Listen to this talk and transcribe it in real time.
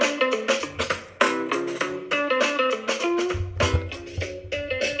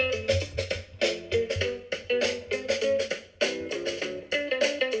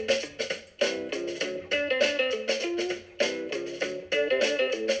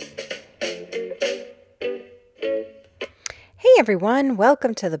everyone.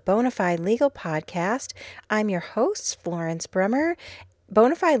 Welcome to the Bonafide Legal Podcast. I'm your host, Florence Brummer.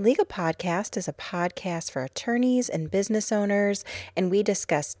 Bonafide Legal Podcast is a podcast for attorneys and business owners, and we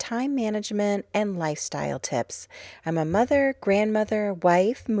discuss time management and lifestyle tips. I'm a mother, grandmother,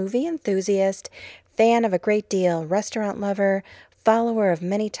 wife, movie enthusiast, fan of a great deal, restaurant lover, follower of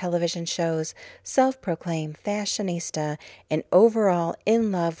many television shows, self-proclaimed fashionista, and overall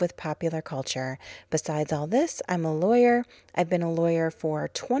in love with popular culture. Besides all this, I'm a lawyer. I've been a lawyer for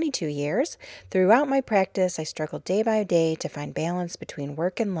 22 years. Throughout my practice, I struggle day by day to find balance between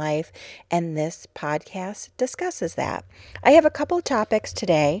work and life, and this podcast discusses that. I have a couple of topics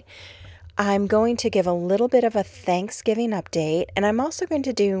today. I'm going to give a little bit of a Thanksgiving update, and I'm also going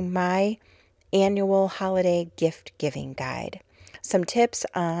to do my annual holiday gift giving guide. Some tips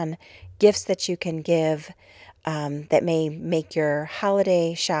on gifts that you can give that may make your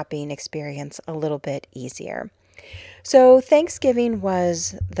holiday shopping experience a little bit easier. So Thanksgiving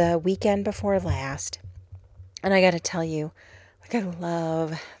was the weekend before last, and I got to tell you, I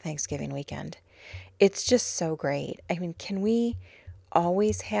love Thanksgiving weekend. It's just so great. I mean, can we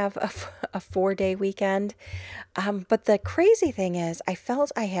always have a 4-day weekend? But the crazy thing is, I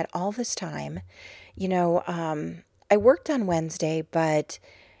felt I had all this time. I worked on Wednesday, but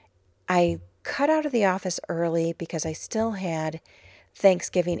I cut out of the office early because I still had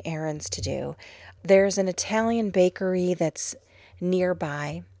Thanksgiving errands to do. There's an Italian bakery that's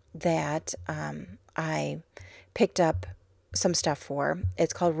nearby that I picked up some stuff for.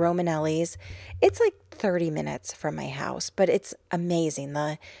 It's called Romanelli's. It's like 30 minutes from my house, but it's amazing.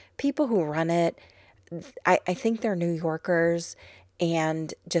 The people who run it, I think they're New Yorkers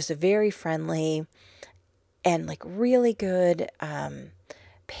and just very friendly and like really good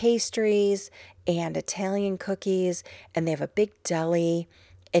pastries and Italian cookies. And they have a big deli,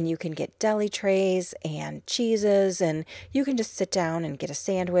 and you can get deli trays and cheeses, and you can just sit down and get a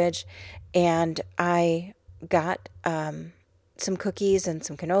sandwich. And I got some cookies and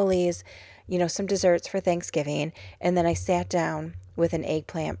some cannolis, some desserts for Thanksgiving. And then I sat down with an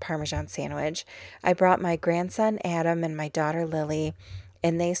eggplant Parmesan sandwich. I brought my grandson Adam and my daughter Lily,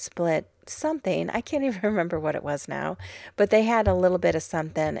 and they split something. I can't even remember what it was now, but they had a little bit of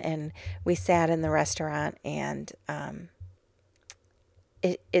something, and we sat in the restaurant, and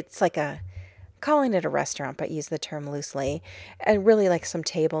it's like calling it a restaurant, but use the term loosely, and really like some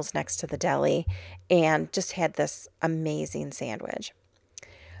tables next to the deli, and just had this amazing sandwich.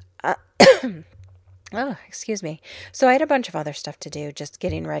 Oh, excuse me. So I had a bunch of other stuff to do, just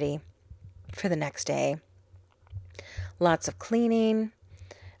getting ready for the next day. Lots of cleaning.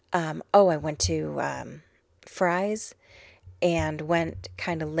 I went to Fry's and went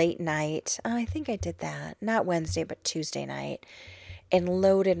kind of late night. I think I did that. Not Wednesday, but Tuesday night. And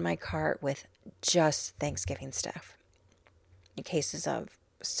loaded my cart with just Thanksgiving stuff. Cases of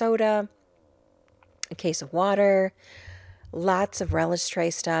soda, a case of water, lots of relish tray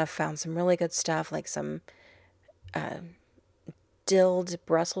stuff. Found some really good stuff, like some dilled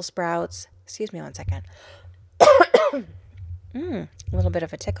Brussels sprouts. Excuse me one second. A little bit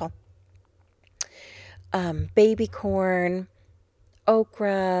of a tickle. Baby corn,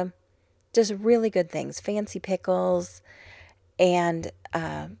 okra, just really good things. Fancy pickles, and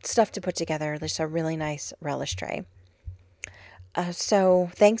stuff to put together. There's a really nice relish tray. So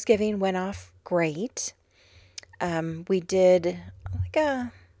Thanksgiving went off great. We did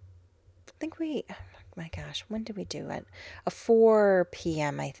my gosh, when did we do it? 4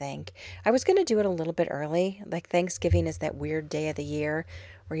 p.m., I think. I was going to do it a little bit early. Like Thanksgiving is that weird day of the year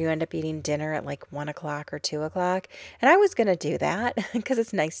where you end up eating dinner at like 1 o'clock or 2 o'clock. And I was going to do that because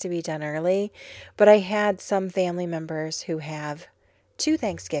it's nice to be done early. But I had some family members who have 2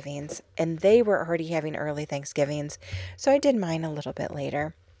 Thanksgivings, and they were already having early Thanksgivings. So I did mine a little bit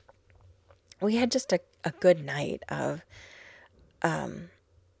later. We had just a good night of,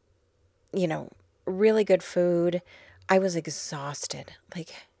 really good food. I was exhausted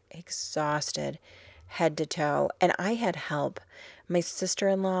head to toe. And I had help. My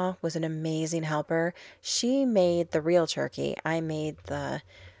sister-in-law was an amazing helper. She made the real turkey. I made the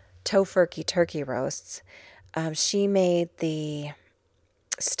tofurkey turkey roasts. She made the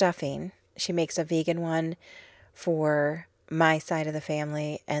stuffing. She makes a vegan one for my side of the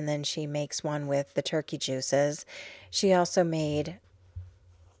family, and then she makes one with the turkey juices. She also made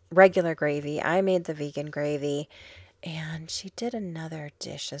regular gravy. I made the vegan gravy, and she did another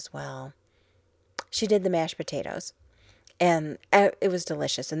dish as well. She did the mashed potatoes, and it was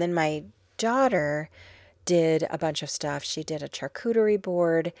delicious. And then my daughter did a bunch of stuff. She did a charcuterie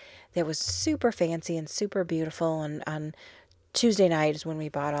board that was super fancy and super beautiful, and on Tuesday night is when we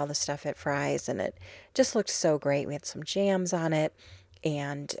bought all the stuff at Fry's, and it just looked so great. We had some jams on it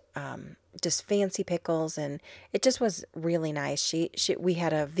and just fancy pickles, and it just was really nice. We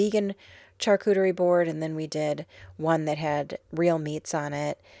had a vegan charcuterie board, and then we did one that had real meats on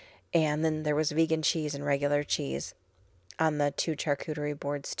it, and then there was vegan cheese and regular cheese on the two charcuterie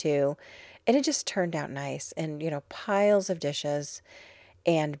boards too. And it just turned out nice, and piles of dishes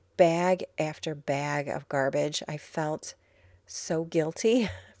and bag after bag of garbage. I felt so guilty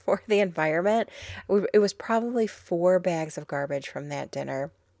for the environment. It was probably 4 bags of garbage from that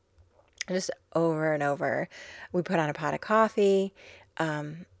dinner, just over and over. We put on a pot of coffee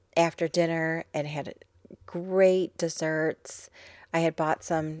after dinner and had great desserts. I had bought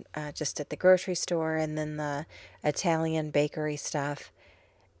some just at the grocery store, and then the Italian bakery stuff,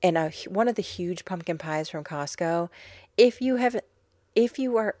 and one of the huge pumpkin pies from Costco. If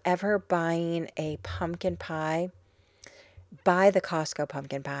you are ever buying a pumpkin pie, buy the Costco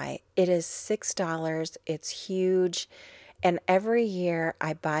pumpkin pie. It is $6. It's huge. And every year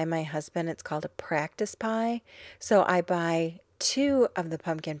I buy my husband, it's called a practice pie. So I buy 2 of the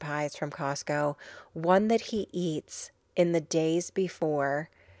pumpkin pies from Costco, one that he eats in the days before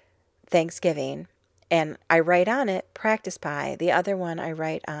Thanksgiving. And I write on it, practice pie. The other one I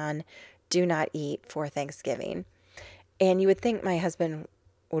write on, do not eat for Thanksgiving. And you would think my husband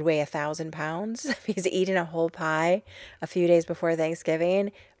would weigh 1,000 pounds if he's eating a whole pie a few days before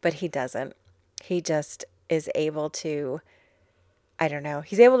Thanksgiving, but he doesn't. He just is able to, I don't know,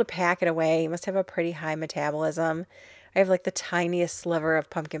 he's able to pack it away. He must have a pretty high metabolism. I have like the tiniest sliver of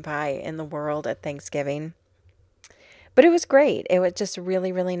pumpkin pie in the world at Thanksgiving. But it was great. It was just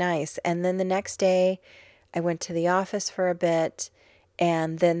really, really nice. And then the next day, I went to the office for a bit.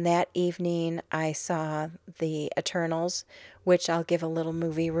 And then that evening, I saw the Eternals, which I'll give a little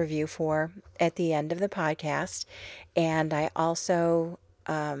movie review for at the end of the podcast. And I also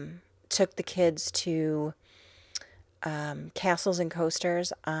took the kids to Castles and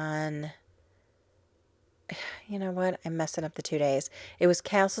Coasters on, you know what? I'm messing up the 2 days. It was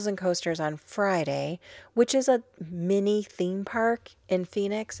Castles and Coasters on Friday, which is a mini theme park in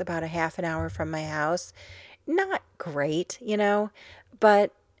Phoenix, about a half an hour from my house. Not great,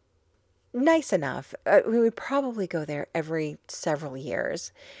 but nice enough. We would probably go there every several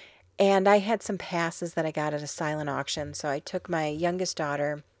years. And I had some passes that I got at a silent auction. So I took my youngest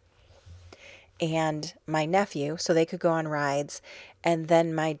daughter and my nephew so they could go on rides. And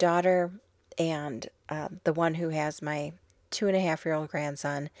then my daughter and the one who has my 2.5-year-old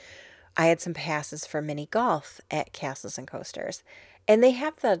grandson, I had some passes for mini golf at Castles and Coasters. And they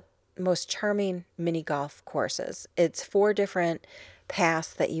have the most charming mini golf courses. It's 4 different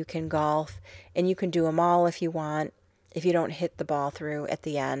paths that you can golf, and you can do them all if you want, if you don't hit the ball through at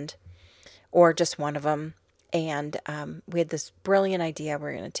the end, or just one of them. And we had this brilliant idea.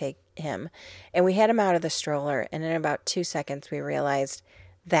 We're going to take him, and we had him out of the stroller, and in about 2 seconds we realized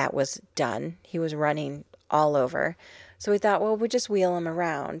that was done. He was running all over. So we thought, well, we'll just wheel him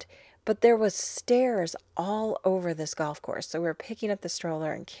around. But there was stairs all over this golf course. So we were picking up the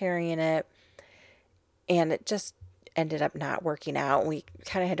stroller and carrying it, and it just ended up not working out. We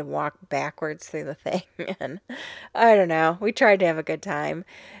kind of had to walk backwards through the thing. And I don't know. We tried to have a good time.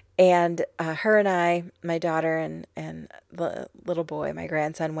 And her and I, my daughter and the little boy, my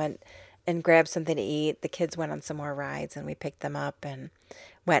grandson, went and grabbed something to eat. The kids went on some more rides, and we picked them up and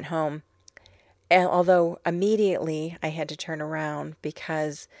went home. And although immediately I had to turn around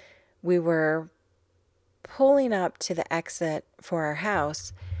because we were pulling up to the exit for our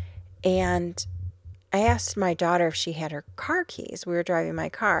house, and I asked my daughter if she had her car keys. We were driving my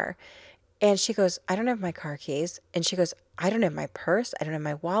car, and she goes, I don't have my car keys. And she goes, I don't have my purse. I don't have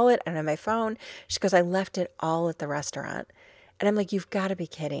my wallet. I don't have my phone. She goes, I left it all at the restaurant. And I'm like, you've got to be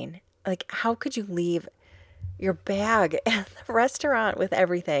kidding. Like, how could you leave your bag at the restaurant with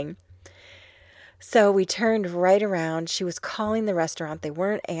everything? So we turned right around. She was calling the restaurant. They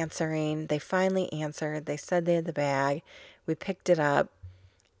weren't answering. They finally answered. They said they had the bag. We picked it up.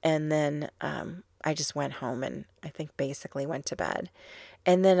 And then I just went home and I think basically went to bed.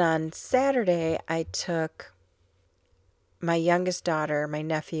 And then on Saturday, I took my youngest daughter, my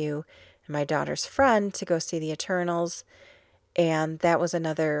nephew, and my daughter's friend to go see the Eternals. And that was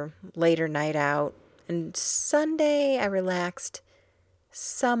another later night out. And Sunday, I relaxed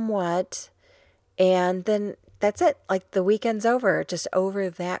somewhat. And then that's it. Like, the weekend's over, just over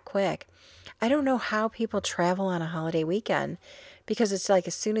that quick. I don't know how people travel on a holiday weekend, because it's like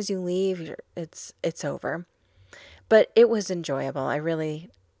as soon as you leave, it's over. But it was enjoyable. I really,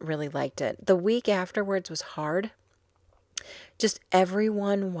 really liked it. The week afterwards was hard. Just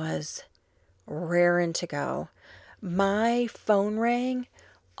everyone was raring to go. My phone rang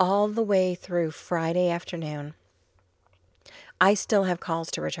all the way through Friday afternoon. I still have calls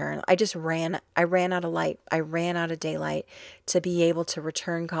to return. I ran out of light. I ran out of daylight to be able to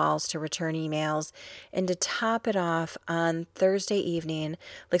return calls, to return emails, and to top it off on Thursday evening,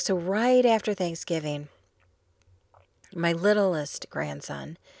 like so right after Thanksgiving, my littlest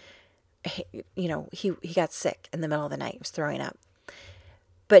grandson, he got sick in the middle of the night. He was throwing up.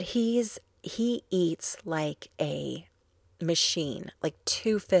 But he eats like a machine, like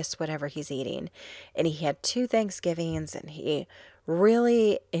two fists, whatever he's eating. And he had two Thanksgivings and he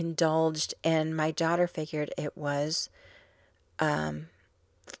really indulged. And my daughter figured it was that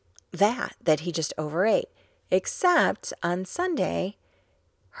he just overate. Except on Sunday,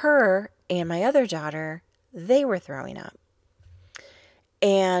 her and my other daughter, they were throwing up.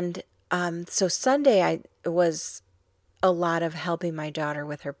 And so Sunday it was a lot of helping my daughter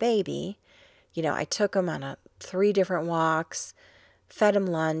with her baby. I took him on 3 different walks, fed him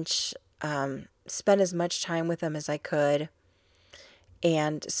lunch, spent as much time with him as I could,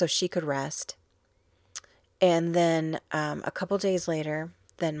 and so she could rest. And then a couple days later,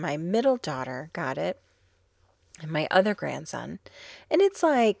 then my middle daughter got it, and my other grandson. And it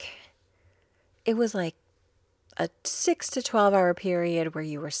was like a 6 to 12 hour period where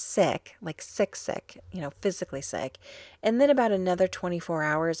you were sick, like sick, physically sick. And then about another 24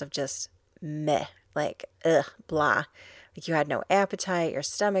 hours of just meh, like, blah. Like you had no appetite, your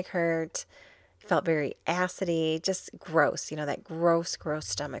stomach hurt, felt very acidy, just gross, that gross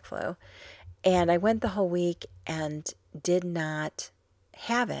stomach flu. And I went the whole week and did not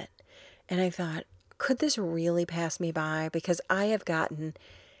have it. And I thought, could this really pass me by? Because I have gotten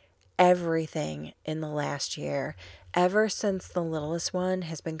everything in the last year. Ever since the littlest one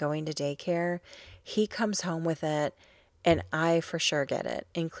has been going to daycare, he comes home with it, and I for sure get it,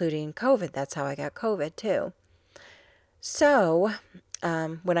 including COVID. That's how I got COVID too. So,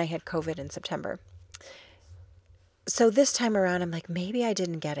 when I had COVID in September. So this time around, I'm like, maybe I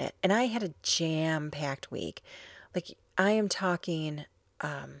didn't get it. And I had a jam-packed week. Like, I am talking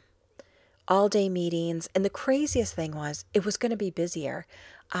all-day meetings. And the craziest thing was, it was going to be busier.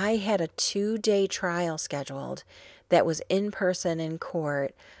 I had a 2-day trial scheduled that was in person in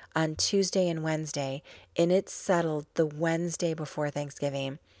court on Tuesday and Wednesday, and it settled the Wednesday before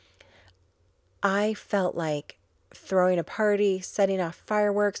Thanksgiving. I felt like throwing a party, setting off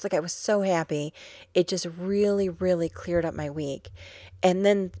fireworks. Like I was so happy. It just really, really cleared up my week. And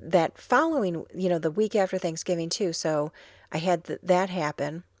then that following, the week after Thanksgiving too. So I had that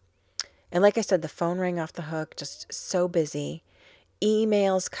happen. And like I said, the phone rang off the hook, just so busy.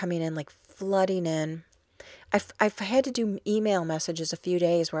 Emails coming in, like flooding in. I've had to do email messages a few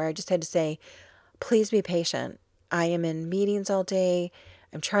days where I just had to say, please be patient. I am in meetings all day.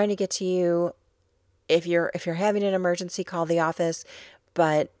 I'm trying to get to you. If you're having an emergency, call the office,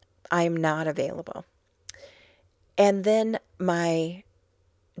 but I'm not available. And then my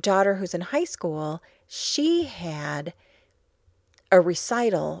daughter, who's in high school, she had a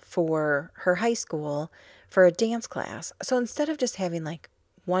recital for her high school for a dance class. So instead of just having like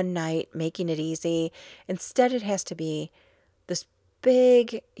one night, making it easy, instead it has to be this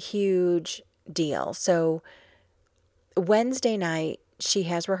big, huge deal. So Wednesday night, she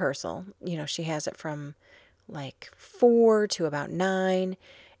has rehearsal. She has it from like 4 to about 9.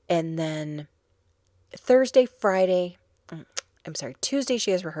 And then Tuesday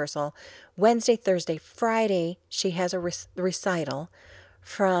she has rehearsal. Wednesday, Thursday, Friday, she has a recital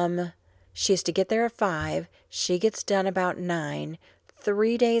she has to get there at 5. She gets done about 9,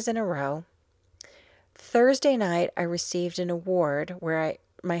 3 days in a row. Thursday night, I received an award where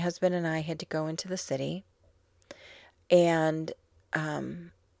my husband and I had to go into the city. And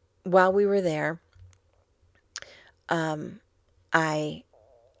while we were there, I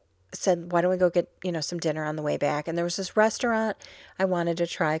said, why don't we go get, some dinner on the way back? And there was this restaurant I wanted to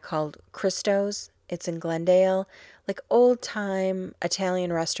try called Cristo's. It's in Glendale, like old time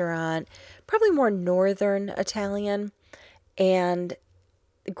Italian restaurant, probably more northern Italian, and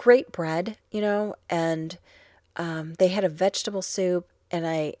great bread, and they had a vegetable soup. And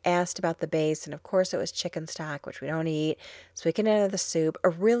I asked about the base, and of course it was chicken stock, which we don't eat. So we can add the soup, a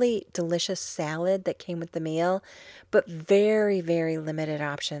really delicious salad that came with the meal, but very, very limited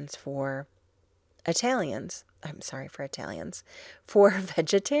options for Italians. I'm sorry, for Italians, for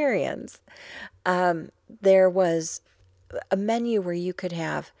vegetarians. There was a menu where you could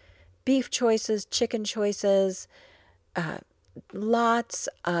have beef choices, chicken choices, lots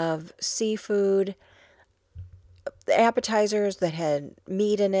of seafood, appetizers that had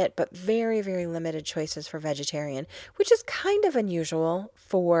meat in it, but very, very limited choices for vegetarian, which is kind of unusual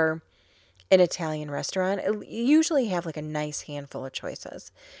for an Italian restaurant, you usually have like a nice handful of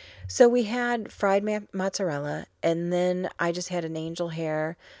choices. So we had fried mozzarella, and then I just had an angel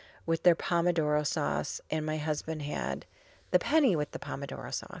hair with their pomodoro sauce, and my husband had the penny with the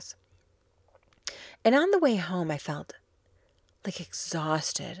pomodoro sauce. And on the way home, I felt like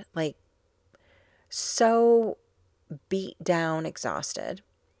exhausted, like so beat down, exhausted.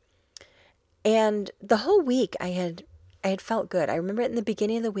 And the whole week I had felt good. I remember in the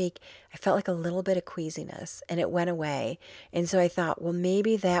beginning of the week, I felt like a little bit of queasiness and it went away. And so I thought, well,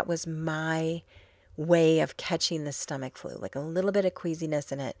 maybe that was my way of catching the stomach flu, like a little bit of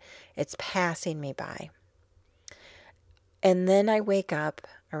queasiness in it. It's passing me by. And then I wake up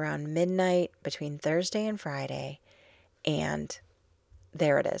around midnight between Thursday and Friday, and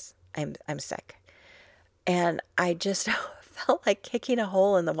there it is. I'm sick. And I just felt like kicking a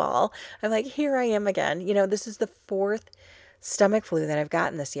hole in the wall. I'm like, here I am again. This is the fourth stomach flu that I've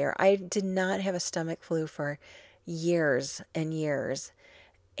gotten this year. I did not have a stomach flu for years and years,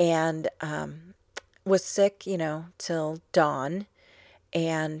 and was sick, till dawn.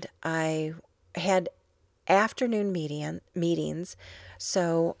 And I had afternoon meetings.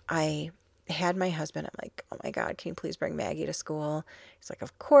 So I had my husband, I'm like, oh my God, can you please bring Maggie to school? He's like,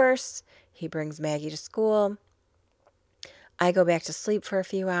 of course. He brings Maggie to school. I go back to sleep for a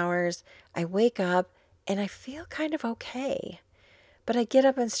few hours. I wake up and I feel kind of okay. But I get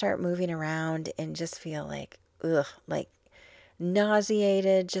up and start moving around and just feel like, like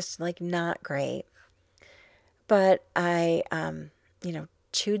nauseated, just like not great. But I,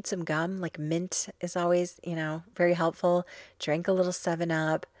 chewed some gum, like mint is always, very helpful. Drank a little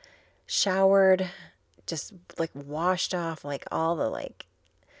 7-Up, showered, just like washed off like all the like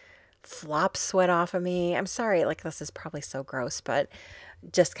flop sweat off of me. I'm sorry, like this is probably so gross, but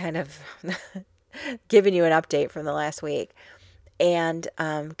just kind of giving you an update from the last week. And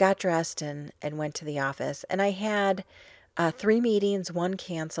got dressed and went to the office. And I had 3 meetings, one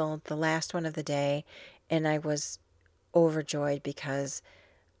canceled, the last one of the day. And I was overjoyed because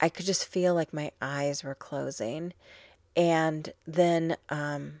I could just feel like my eyes were closing. And then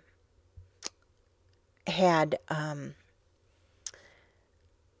had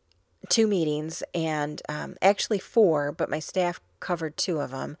 2 meetings, and actually 4, but my staff covered 2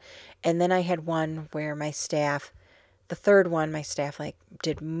 of them. And then I had one where the third one, my staff like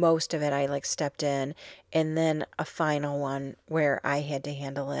did most of it. I like stepped in, and then a final one where I had to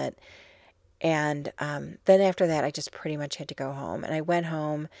handle it. And then after that, I just pretty much had to go home. And I went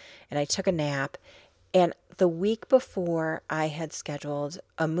home and I took a nap. And the week before, I had scheduled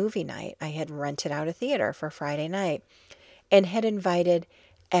a movie night. I had rented out a theater for Friday night and had invited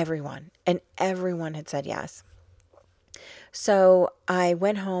everyone. And everyone had said yes. So I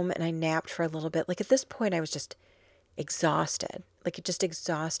went home and I napped for a little bit. Like at this point, I was just exhausted. Like just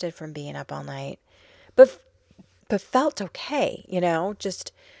exhausted from being up all night. But felt okay,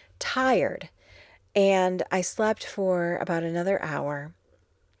 just tired. And I slept for about another hour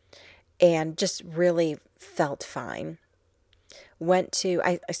and just really felt fine.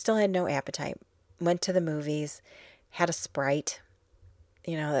 I still had no appetite. Went to the movies, had a Sprite.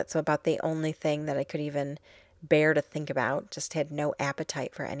 That's about the only thing that I could even bear to think about. Just had no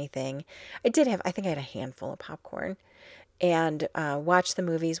appetite for anything. I think I had a handful of popcorn. And watched the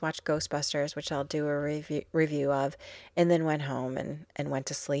movies, watched Ghostbusters, which I'll do a review of, and then went home and went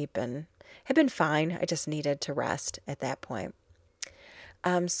to sleep and had been fine. I just needed to rest at that point.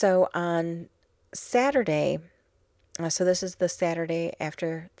 So on Saturday, so this is the Saturday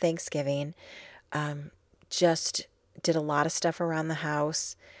after Thanksgiving, just did a lot of stuff around the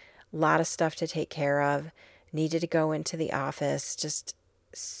house, a lot of stuff to take care of, needed to go into the office, just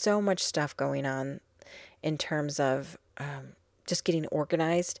so much stuff going on in terms of just getting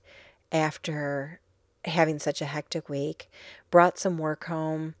organized after having such a hectic week. Brought some work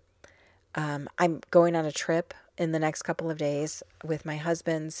home. I'm going on a trip in the next couple of days with my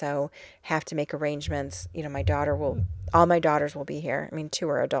husband, so have to make arrangements. All my daughters will be here. I mean, 2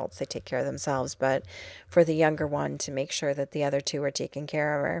 are adults, they take care of themselves, but for the younger one, to make sure that the other 2 are taking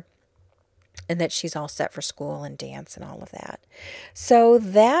care of her and that she's all set for school and dance and all of that. So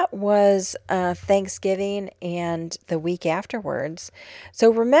that was Thanksgiving and the week afterwards. So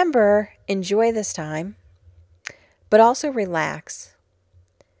remember, enjoy this time, but also relax.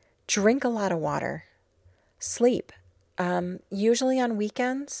 Drink a lot of water. Sleep. Usually on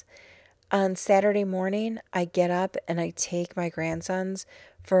weekends, on Saturday morning, I get up and I take my grandsons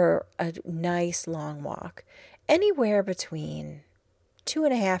for a nice long walk. Anywhere between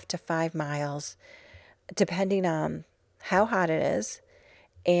 2.5 to 5 miles, depending on how hot it is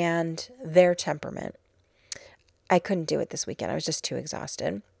and their temperament. I couldn't do it this weekend. I was just too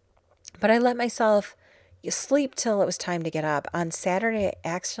exhausted. But I let myself sleep till it was time to get up. On Saturday, I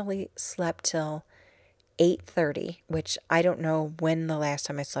actually slept till 8:30, which I don't know when the last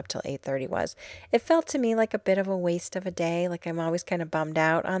time I slept till 8:30 was. It felt to me like a bit of a waste of a day. Like I'm always kind of bummed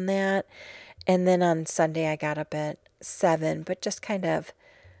out on that. And then on Sunday, I got up at 7, but just kind of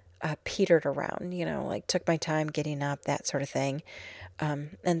petered around, like took my time getting up, that sort of thing.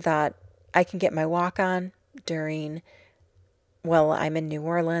 And thought I can get my walk on well, I'm in New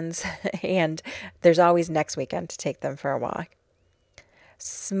Orleans and there's always next weekend to take them for a walk.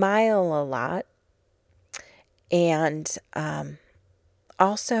 Smile a lot. And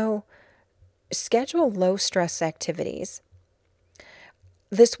also schedule low stress activities.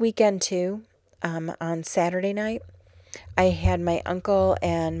 This weekend too, on Saturday night, I had my uncle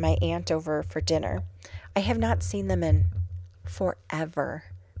and my aunt over for dinner. I have not seen them in forever.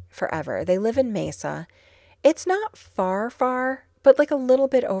 They live in Mesa. It's not far, but like a little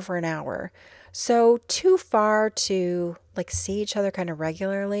bit over an hour. So too far to like see each other kind of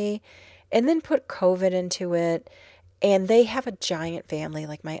regularly, and then put COVID into it. And they have a giant family.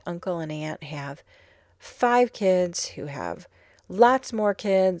 Like my uncle and aunt have 5 kids who have lots more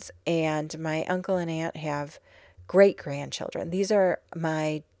kids, and my uncle and aunt have great grandchildren. This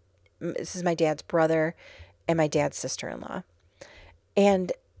is my dad's brother and my dad's sister-in-law.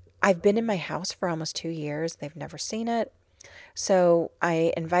 And I've been in my house for almost 2 years. They've never seen it. So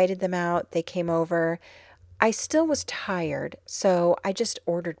I invited them out. They came over. I still was tired, so I just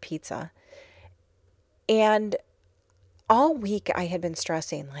ordered pizza. And all week I had been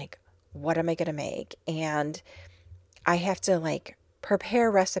stressing, like, what am I going to make? And I have to like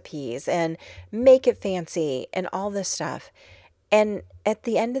prepare recipes and make it fancy and all this stuff. And at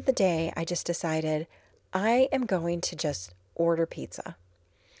the end of the day, I just decided I am going to just order pizza.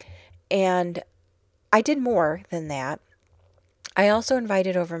 And I did more than that. I also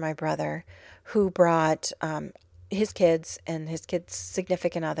invited over my brother, who brought his kids and his kids'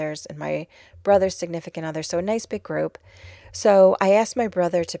 significant others and my brother's significant others. So a nice big group. So I asked my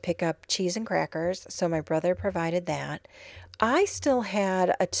brother to pick up cheese and crackers. So my brother provided that. I still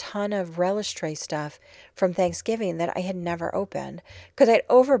had a ton of relish tray stuff from Thanksgiving that I had never opened because I'd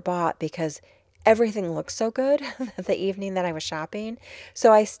overbought because everything looked so good the evening that I was shopping.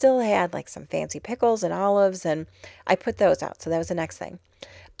 So I still had like some fancy pickles and olives, and I put those out. So that was the next thing.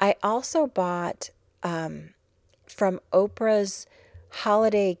 I also bought from Oprah's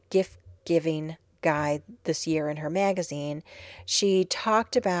holiday gift giving guide this year in her magazine. She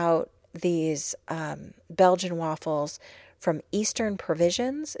talked about these Belgian waffles from Eastern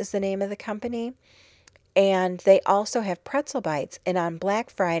Provisions is the name of the company. And they also have pretzel bites. And on Black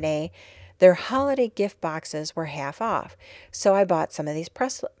Friday, their holiday gift boxes were half off. So I bought some of these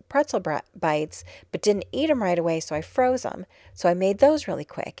pretzel bites, but didn't eat them right away, so I froze them. So I made those really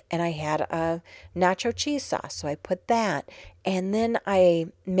quick. And I had a nacho cheese sauce, so I put that. And then I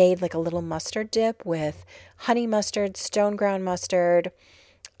made like a little mustard dip with honey mustard, stone ground mustard,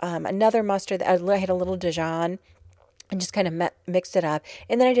 another mustard. I had a little Dijon, and just kind of mixed it up.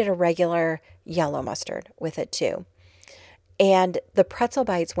 And then I did a regular yellow mustard with it too. And the pretzel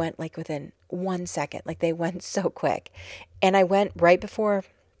bites went like within 1 second. Like they went so quick. And I went right before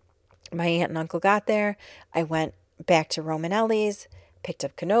my aunt and uncle got there. I went back to Romanelli's, picked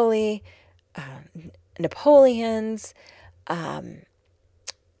up cannoli, Napoleon's,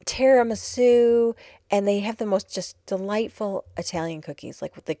 tiramisu, and they have the most just delightful Italian cookies,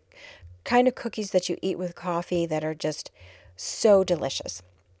 like with the kind of cookies that you eat with coffee that are just so delicious.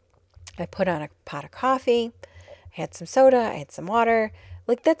 I put on a pot of coffee, I had some soda, I had some water.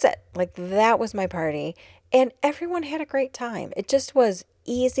 Like that's it. Like that was my party. And everyone had a great time. It just was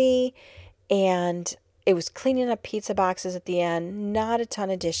easy, and it was cleaning up pizza boxes at the end, not a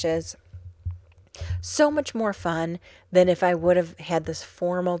ton of dishes. So much more fun than if I would have had this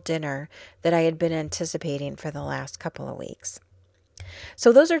formal dinner that I had been anticipating for the last couple of weeks.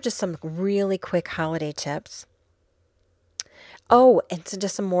 So those are just some really quick holiday tips. Oh, and so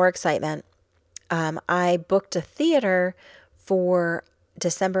just some more excitement. I booked a theater for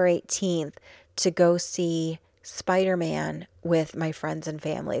December 18th to go see Spider-Man with my friends and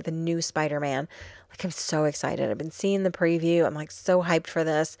family, the new Spider-Man. Like, I'm so excited. I've been seeing the preview. I'm like so hyped for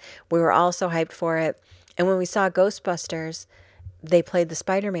this. We were all so hyped for it. And when we saw Ghostbusters, they played the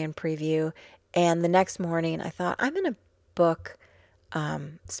Spider-Man preview. And the next morning I thought, I'm going to book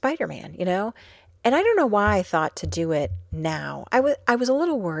Spider-Man, And I don't know why I thought to do it now. I was a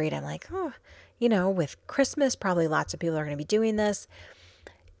little worried. I'm like, with Christmas, probably lots of people are going to be doing this.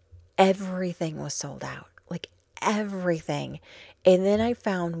 Everything was sold out, like everything. And then I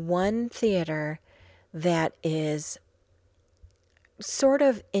found one theater that is sort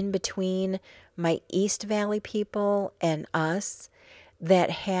of in between my East Valley people and us that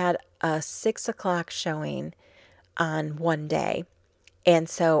had a 6 o'clock showing on one day. And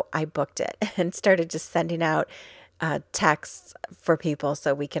so I booked it and started just sending out texts for people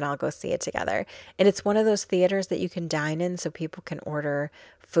so we can all go see it together. And it's one of those theaters that you can dine in so people can order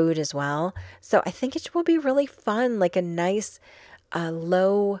food as well. So I think it will be really fun, like a nice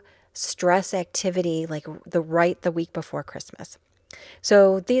low stress activity, like the week before Christmas.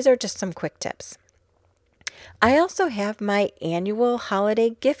 So these are just some quick tips. I also have my annual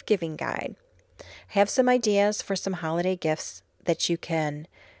holiday gift giving guide. I have some ideas for some holiday gifts that you can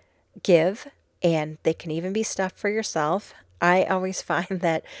give, and they can even be stuff for yourself. I always find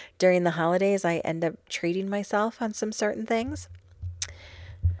that during the holidays, I end up treating myself on some certain things.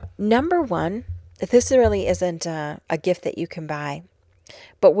 Number one, this really isn't a gift that you can buy,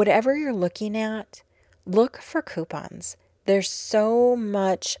 but whatever you're looking at, look for coupons. There's so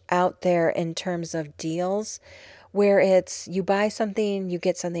much out there in terms of deals where it's you buy something, you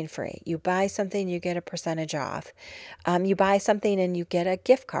get something free. You buy something, you get a percentage off. You buy something and you get a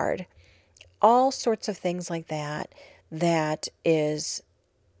gift card. All sorts of things like that, that is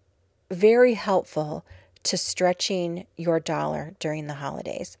very helpful to stretching your dollar during the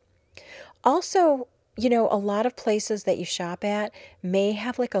holidays. Also, a lot of places that you shop at may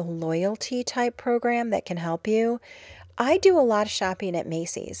have like a loyalty type program that can help you. I do a lot of shopping at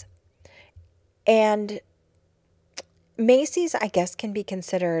Macy's. And Macy's, I guess, can be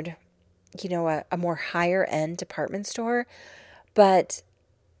considered, a more higher end department store. But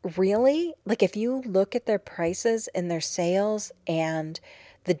really, like if you look at their prices and their sales and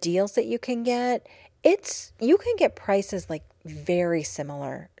the deals that you can get, you can get prices like very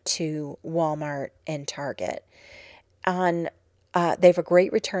similar to Walmart and Target. They have a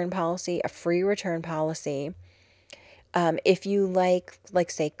great return policy, a free return policy. If you like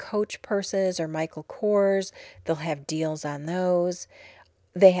say Coach purses or Michael Kors, they'll have deals on those.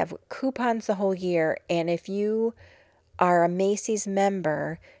 They have coupons the whole year. And if you are a Macy's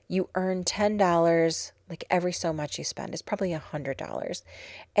member, you earn $10 like every so much you spend. It's probably $100.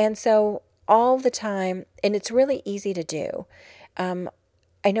 And so all the time, and it's really easy to do.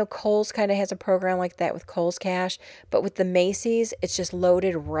 I know Kohl's kind of has a program like that with Kohl's Cash, but with the Macy's, it's just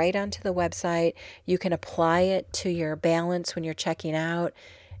loaded right onto the website. You can apply it to your balance when you're checking out,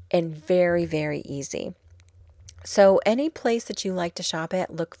 and very, very easy. So any place that you like to shop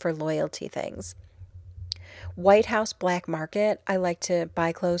at, look for loyalty things. White House Black Market, I like to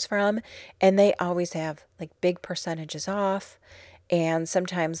buy clothes from, and they always have like big percentages off, and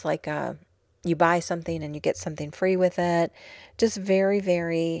sometimes like you buy something and you get something free with it. Just very,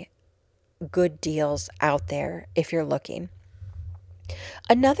 very good deals out there if you're looking.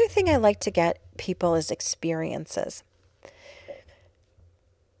 Another thing I like to get people is experiences.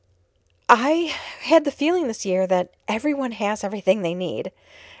 I had the feeling this year that everyone has everything they need.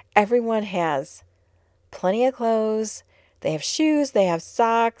 Everyone has plenty of clothes. They have shoes, they have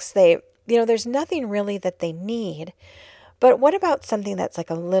socks, there's nothing really that they need. But what about something that's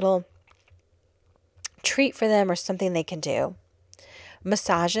like a little treat for them or something they can do?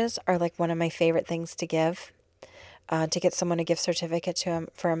 Massages are like one of my favorite things to give, to get someone a gift certificate to them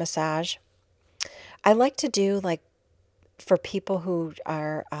for a massage. I like to do like for people who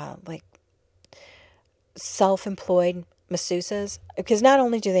are like self-employed masseuses, because not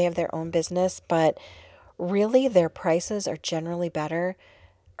only do they have their own business, but really their prices are generally better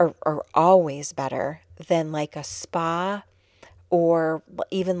or always better than like a spa or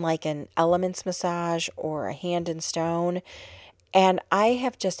even like an Elements massage or a Hand and Stone. And I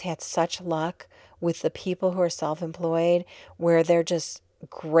have just had such luck with the people who are self-employed where they're just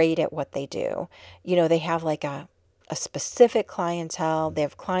great at what they do. They have like a specific clientele. They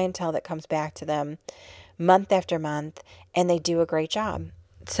have clientele that comes back to them month after month, and they do a great job.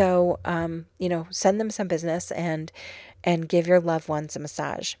 So, send them some business and give your loved ones a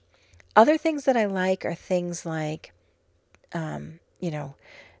massage. Other things that I like are things like,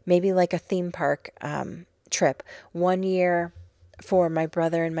 maybe like a theme park trip. One year for my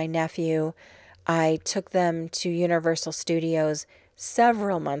brother and my nephew, I took them to Universal Studios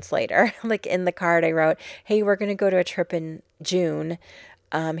several months later. Like in the card, I wrote, hey, we're going to go to a trip in June.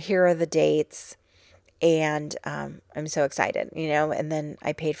 Here are the dates. And I'm so excited, and then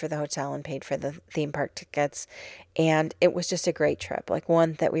I paid for the hotel and paid for the theme park tickets. And it was just a great trip, like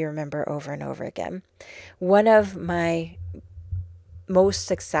one that we remember over and over again. One of my most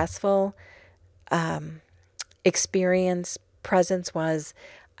successful experience presents was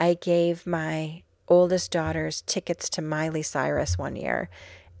I gave my oldest daughters tickets to Miley Cyrus one year,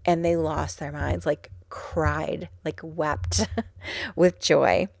 and they lost their minds, like cried, like wept with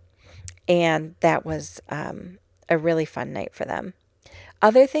joy. And that was a really fun night for them.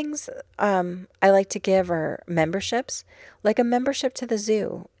 Other things I like to give are memberships, like a membership to the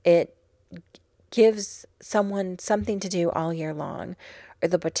zoo. It gives someone something to do all year long, or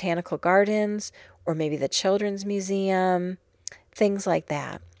the botanical gardens, or maybe the children's museum, things like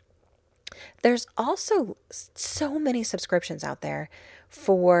that. There's also so many subscriptions out there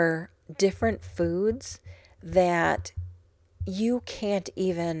for different foods that you can't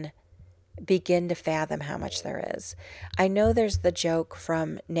even begin to fathom how much there is. I know there's the joke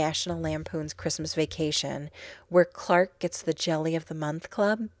from National Lampoon's Christmas Vacation where Clark gets the Jelly of the Month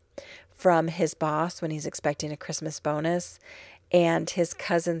Club from his boss when he's expecting a Christmas bonus. And his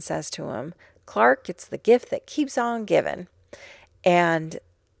cousin says to him, "Clark, it's the gift that keeps on giving." And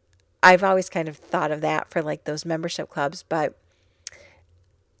I've always kind of thought of that for like those membership clubs, but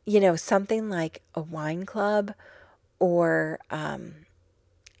something like a wine club or,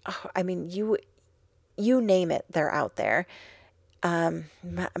 you name it, they're out there.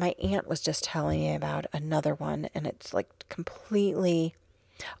 My aunt was just telling me about another one, and it's like completely,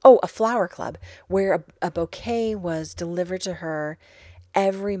 a flower club where a bouquet was delivered to her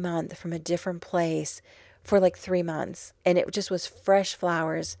every month from a different place for like 3 months. And it just was fresh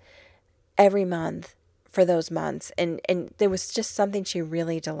flowers every month for those months. And there was just something she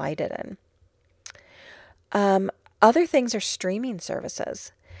really delighted in. Other things are streaming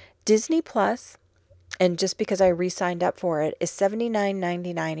services. Disney Plus, and just because I re-signed up for it, is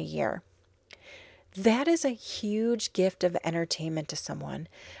 $79.99 a year. That is a huge gift of entertainment to someone.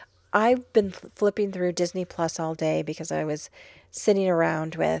 I've been flipping through Disney Plus all day because I was sitting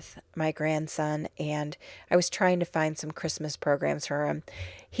around with my grandson and I was trying to find some Christmas programs for him.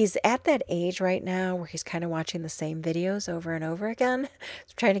 He's at that age right now where he's kind of watching the same videos over and over again. So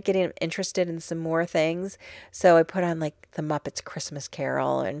I'm trying to get him interested in some more things. So I put on like the Muppets Christmas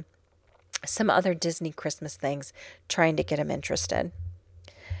Carol and some other Disney Christmas things, trying to get him interested.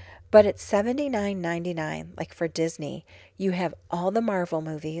 But at $79.99, like for Disney, you have all the Marvel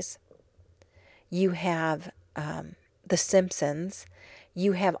movies, you have The Simpsons,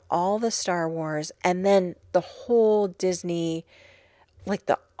 you have all the Star Wars, and then the whole Disney, like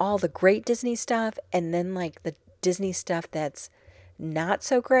all the great Disney stuff, and then like the Disney stuff that's not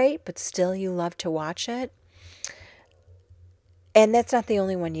so great, but still you love to watch it. And that's not the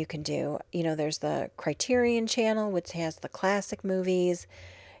only one you can do. There's the Criterion Channel, which has the classic movies.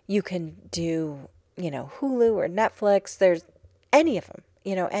 You can do, Hulu or Netflix. There's any of them,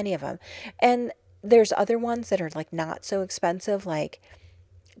 any of them. And there's other ones that are like not so expensive, like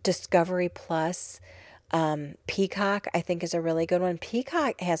Discovery Plus. Peacock, I think, is a really good one.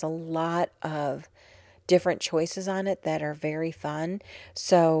 Peacock has a lot of different choices on it that are very fun.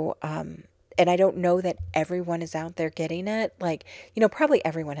 So, and I don't know that everyone is out there getting it. Like, probably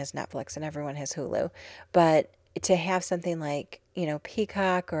everyone has Netflix and everyone has Hulu. But to have something like,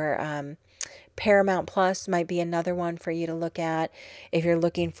 Peacock or Paramount Plus might be another one for you to look at if you're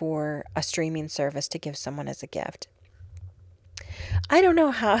looking for a streaming service to give someone as a gift. I don't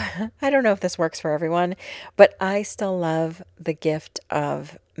know if this works for everyone, but I still love the gift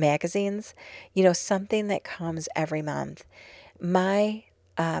of magazines, something that comes every month.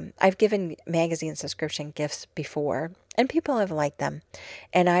 I've given magazine subscription gifts before, and people have liked them.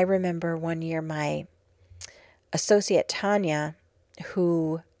 And I remember one year my associate Tanya,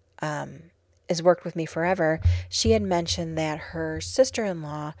 who has worked with me forever, she had mentioned that her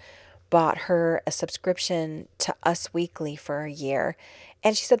sister-in-law bought her a subscription to Us Weekly for a year.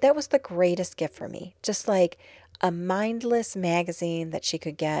 And she said that was the greatest gift for me. Just like a mindless magazine that she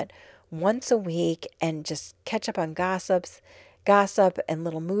could get once a week and just catch up on gossip and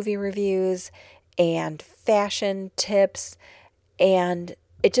little movie reviews and fashion tips. And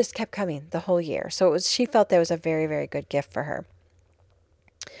it just kept coming the whole year. So she felt that was a very, very good gift for her.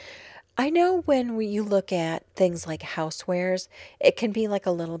 I know when you look at things like housewares, it can be like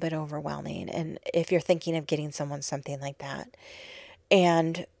a little bit overwhelming. And if you're thinking of getting someone something like that,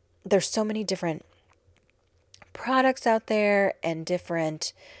 and there's so many different products out there and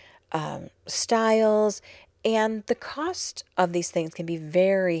different styles, and the cost of these things can be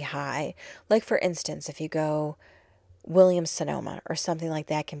very high. Like for instance, if you go Williams Sonoma or something like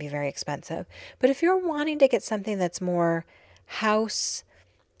that, can be very expensive. But if you're wanting to get something that's more house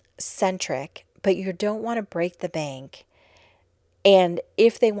centric, but you don't want to break the bank, and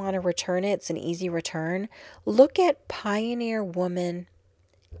if they want to return it, it's an easy return, look at Pioneer Woman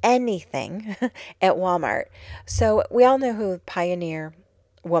anything at Walmart. So we all know who Pioneer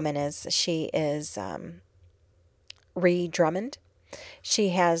Woman is. She is Ree Drummond. She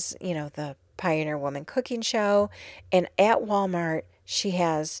has, the Pioneer Woman Cooking Show. And at Walmart, she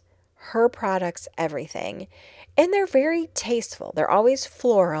has her products, everything. And they're very tasteful. They're always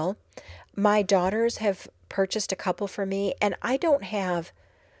floral. My daughters have purchased a couple for me, and I don't have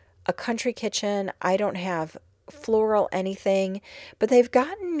a country kitchen. I don't have floral anything, but they've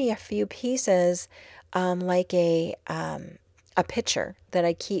gotten me a few pieces, like a pitcher that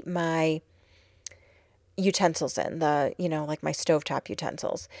I keep my utensils in, like my stovetop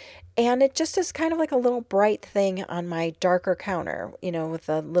utensils. And it just is kind of like a little bright thing on my darker counter, with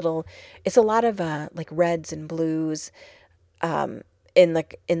it's a lot of like reds and blues, in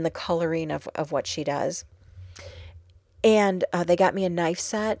the coloring of what she does. And they got me a knife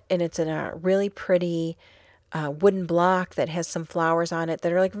set, and it's in a really pretty wooden block that has some flowers on it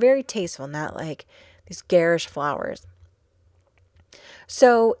that are like very tasteful, not like these garish flowers.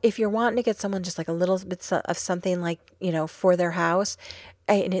 So if you're wanting to get someone just like a little bit of something like, for their house,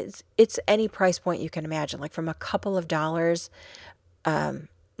 and it's any price point you can imagine, like from a couple of dollars,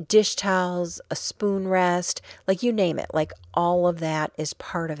 dish towels, a spoon rest, like you name it, like all of that is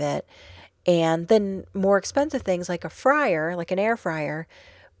part of it. And then more expensive things like a fryer, like an air fryer,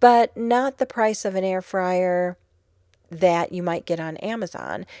 but not the price of an air fryer that you might get on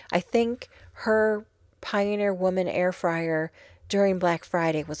Amazon. I think her Pioneer Woman air fryer during Black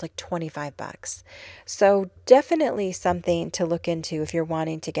Friday was like $25. So definitely something to look into if you're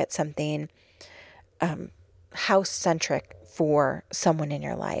wanting to get something house-centric for someone in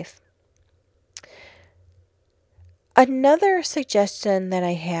your life. Another suggestion that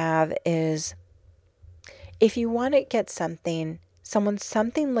I have is if you want to get something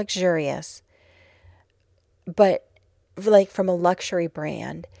luxurious, but like from a luxury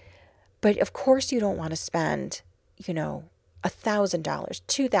brand, but of course you don't want to spend, $1,000, $2,000,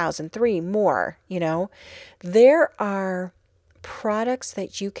 $3,000 more, there are products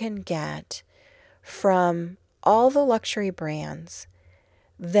that you can get from all the luxury brands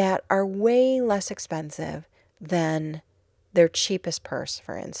that are way less expensive than their cheapest purse,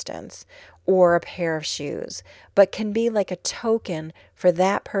 for instance, or a pair of shoes, but can be like a token for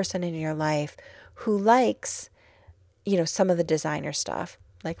that person in your life who likes, some of the designer stuff.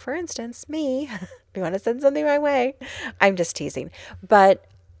 Like, for instance, me. If you want to send something my way, I'm just teasing. But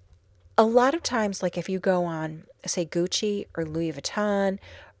a lot of times, like if you go on, say, Gucci or Louis Vuitton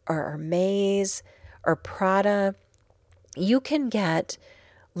or Hermes or Prada, you can get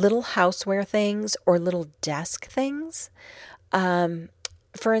little houseware things or little desk things.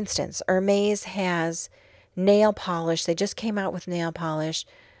 For instance, Hermes has nail polish. They just came out with nail polish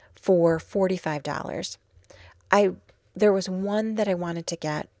for $45. There was one that I wanted to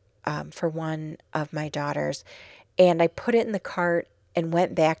get for one of my daughters, and I put it in the cart and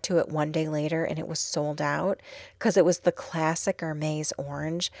went back to it one day later, and it was sold out because it was the classic Hermes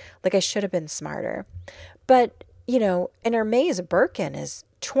orange. Like, I should have been smarter. But, an Hermes Birkin is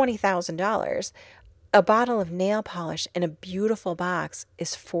 $20,000. A bottle of nail polish in a beautiful box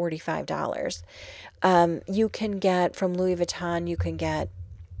is $45. You can get from Louis Vuitton, you can get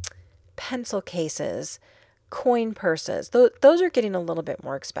pencil cases, coin purses. Those are getting a little bit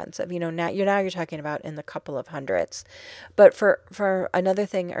more expensive. Now you're talking about in the couple of hundreds. But for another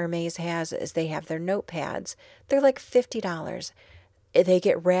thing Hermes has is they have their notepads. They're like $50. They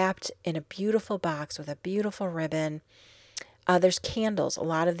get wrapped in a beautiful box with a beautiful ribbon. There's candles. A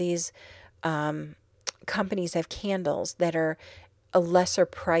lot of these companies have candles that are a lesser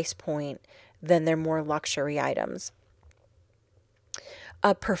price point than their more luxury items.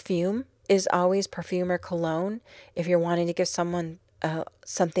 Perfume is always perfume or cologne. If you're wanting to give someone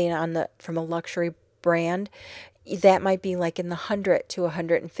something from a luxury brand, that might be like in the $100 to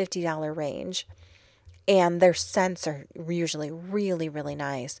 $150 range. And their scents are usually really, really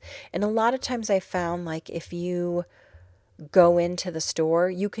nice. And a lot of times I found, like, if you go into the store,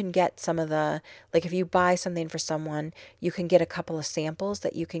 you can get some of like if you buy something for someone, you can get a couple of samples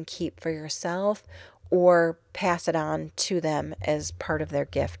that you can keep for yourself or pass it on to them as part of their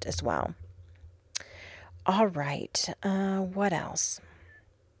gift as well. All right. What else?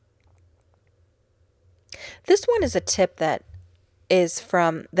 This one is a tip that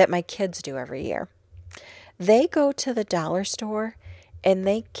my kids do every year. They go to the dollar store and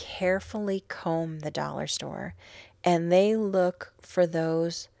they carefully comb the dollar store and they look for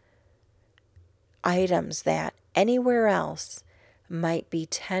those items that anywhere else might be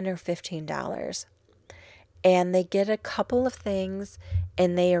 $10 or $15. And they get a couple of things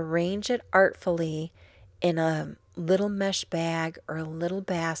and they arrange it artfully in a little mesh bag or a little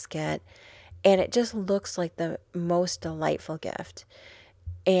basket. And it just looks like the most delightful gift.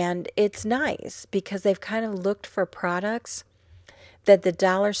 And it's nice because they've kind of looked for products that the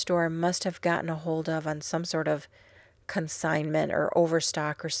dollar store must have gotten a hold of on some sort of consignment or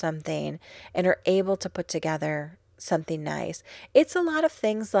overstock or something, and are able to put together something nice. It's a lot of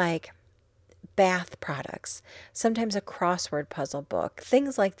things like bath products, sometimes a crossword puzzle book,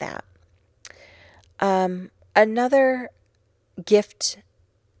 things like that. Another gift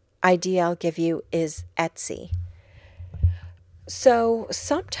idea I'll give you is Etsy. So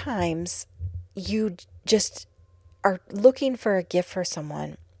sometimes you just are looking for a gift for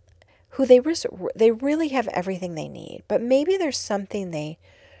someone who they really have everything they need, but maybe there's something they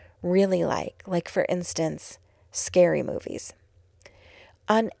really like for instance, scary movies.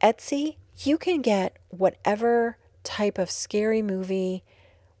 On Etsy, you can get whatever type of scary movie,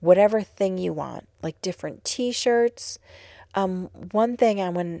 whatever thing you want, like different t-shirts. One thing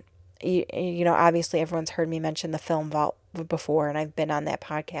obviously everyone's heard me mention the Film Vault before, and I've been on that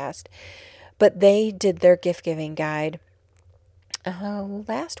podcast, but they did their gift giving guide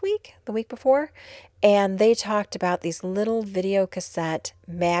last week, the week before, and they talked about these little video cassette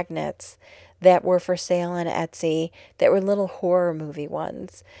magnets that were for sale on Etsy that were little horror movie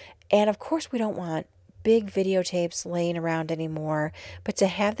ones. And of course, we don't want big videotapes laying around anymore, but to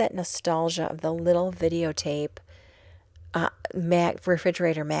have that nostalgia of the little videotape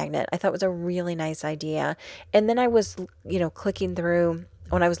refrigerator magnet, I thought was a really nice idea. And then I was, clicking through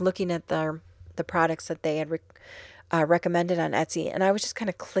when I was looking at the products that they had recommended on Etsy, and I was just kind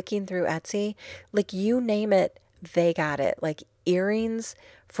of clicking through Etsy, like you name it, they got it. Like earrings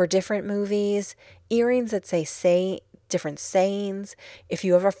for different movies, earrings that say different sayings. If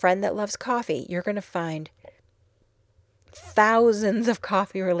you have a friend that loves coffee, you're going to find thousands of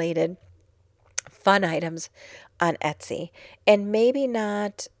coffee related fun items on Etsy. And maybe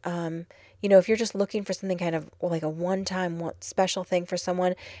not, if you're just looking for something kind of like a one-time special thing for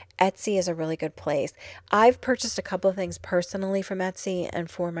someone, Etsy is a really good place. I've purchased a couple of things personally from Etsy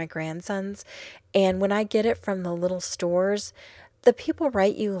and for my grandsons. And when I get it from the little stores, the people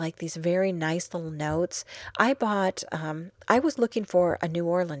write you like these very nice little notes. I was looking for a New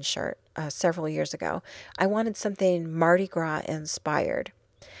Orleans shirt several years ago. I wanted something Mardi Gras inspired.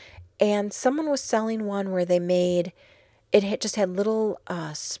 And someone was selling one where just had little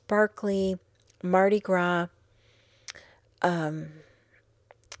sparkly Mardi Gras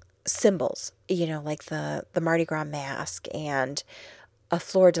symbols, like the Mardi Gras mask and a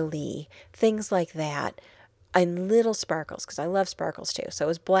fleur-de-lis, things like that, and little sparkles, because I love sparkles too. So it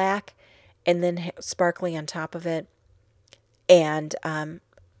was black and then sparkly on top of it. And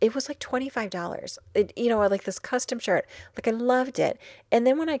it was like $25. Like this custom shirt. Like I loved it. And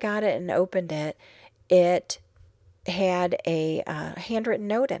then when I got it and opened it, it had a handwritten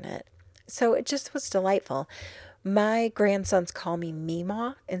note in it. So it just was delightful. My grandsons call me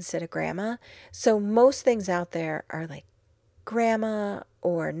Meemaw instead of Grandma. So most things out there are like Grandma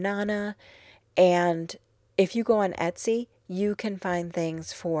or Nana. And if you go on Etsy, you can find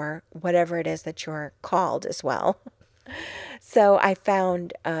things for whatever it is that you're called as well. So I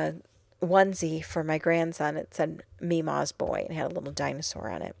found a onesie for my grandson. It said Meemaw's Boy and had a little dinosaur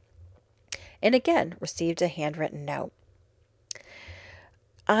on it. And again, received a handwritten note.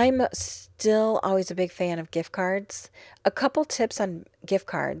 I'm still always a big fan of gift cards. A couple tips on gift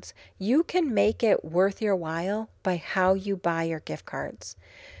cards. You can make it worth your while by how you buy your gift cards.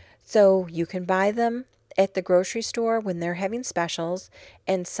 So you can buy them at the grocery store when they're having specials,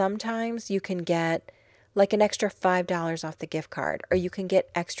 and sometimes you can get like an extra $5 off the gift card, or you can get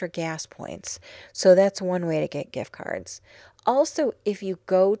extra gas points. So that's one way to get gift cards. Also, if you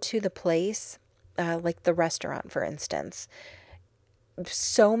go to the place, like the restaurant, for instance,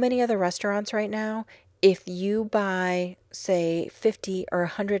 so many of the restaurants right now, if you buy, say, $50 or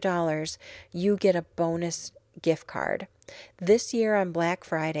 $100, you get a bonus gift card. This year on Black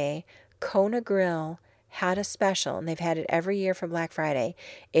Friday, Kona Grill had a special, and they've had it every year for Black Friday.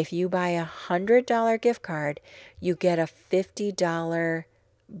 If you buy a $100 gift card, you get a $50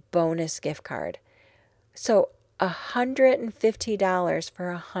 bonus gift card. So $150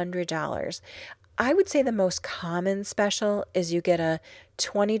 for $100. I would say the most common special is you get a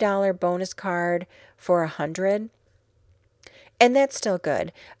 $20 bonus card for $100. And that's still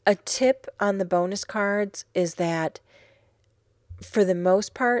good. A tip on the bonus cards is that for the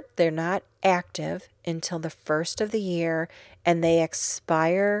most part, they're not active until the first of the year, and they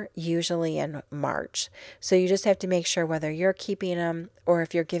expire usually in March. So you just have to make sure whether you're keeping them or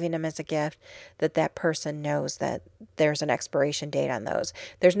if you're giving them as a gift, that person knows that there's an expiration date on those.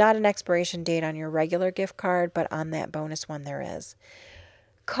 There's not an expiration date on your regular gift card, but on that bonus one there is.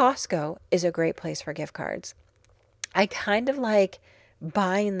 Costco is a great place for gift cards. I kind of like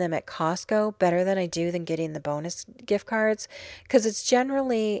buying them at Costco better than I do than getting the bonus gift cards, because it's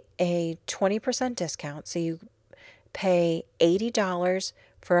generally a 20% discount. So you pay $80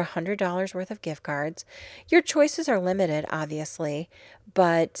 for $100 worth of gift cards. Your choices are limited, obviously,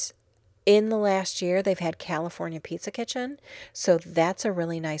 but in the last year, they've had California Pizza Kitchen, so that's a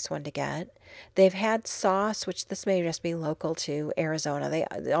really nice one to get. They've had sauce, which this may just be local to Arizona.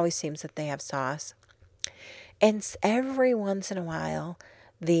 It always seems that they have sauce. And every once in a while,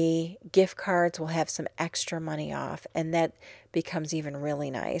 the gift cards will have some extra money off, and that becomes even really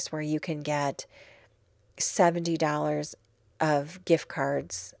nice, where you can get $70 of gift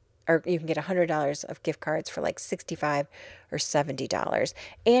cards, or you can get $100 of gift cards for like $65 or $70.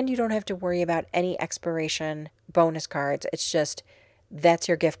 And you don't have to worry about any expiration bonus cards. It's just that's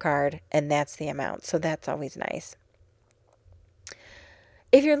your gift card and that's the amount. So that's always nice.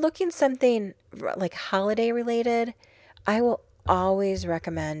 If you're looking something like holiday related, I will always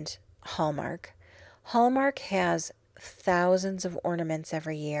recommend Hallmark. Hallmark has thousands of ornaments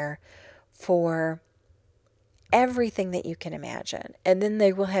every year for everything that you can imagine. And then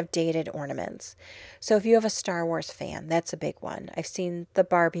they will have dated ornaments. So if you have a Star Wars fan, that's a big one. I've seen the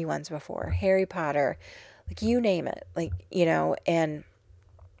Barbie ones before, Harry Potter, like you name it, and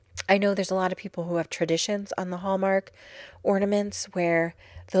I know there's a lot of people who have traditions on the Hallmark ornaments where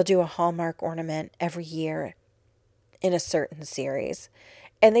they'll do a Hallmark ornament every year in a certain series.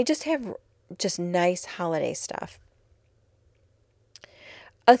 And they just have just nice holiday stuff.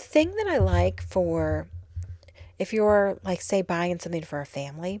 A thing that I like for if you're, like, say, buying something for a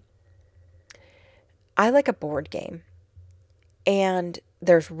family, I like a board game. And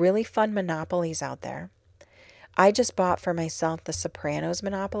there's really fun Monopolies out there. I just bought for myself the Sopranos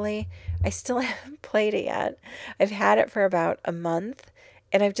Monopoly. I still haven't played it yet. I've had it for about a month,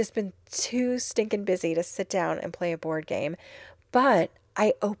 and I've just been too stinking busy to sit down and play a board game. But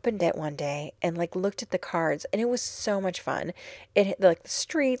I opened it one day and looked at the cards, and it was so much fun. The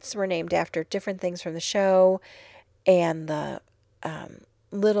streets were named after different things from the show, and the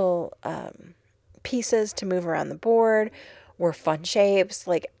little pieces to move around the board were fun shapes.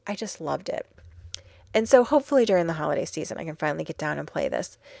 I just loved it. And so hopefully during the holiday season, I can finally get down and play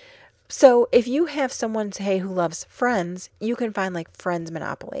this. So if you have someone, say, who loves Friends, you can find Friends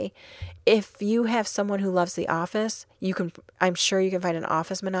Monopoly. If you have someone who loves The Office, I'm sure you can find an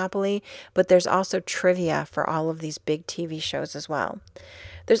Office Monopoly, but there's also trivia for all of these big TV shows as well.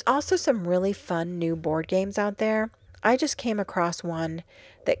 There's also some really fun new board games out there. I just came across one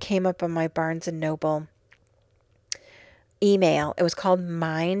that came up on my Barnes & Noble email. It was called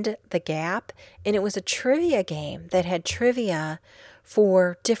Mind the Gap, and it was a trivia game that had trivia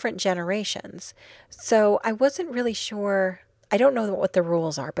for different generations. So I wasn't really sure. I don't know what the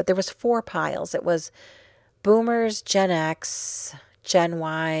rules are, but there was 4 piles. It was Boomers, Gen X, Gen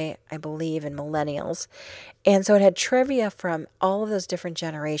Y, I believe, and Millennials. And so it had trivia from all of those different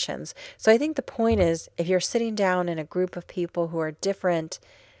generations. So I think the point is, if you're sitting down in a group of people who are different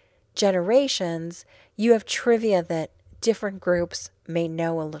generations, you have trivia that different groups may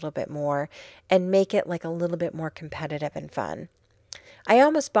know a little bit more and make it a little bit more competitive and fun. I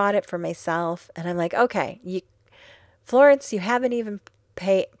almost bought it for myself, and I'm like, okay, Florence, you haven't even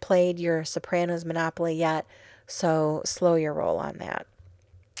played your Sopranos Monopoly yet, so slow your roll on that.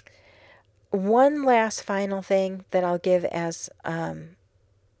 One last final thing that I'll give as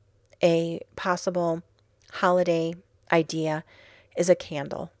a possible holiday idea is a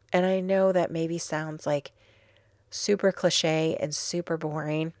candle. And I know that maybe sounds like super cliche and super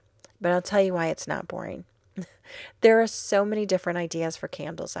boring, but I'll tell you why it's not boring. There are so many different ideas for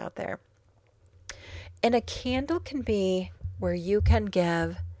candles out there. And a candle can be where you can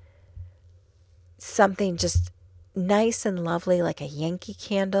give something just nice and lovely, like a Yankee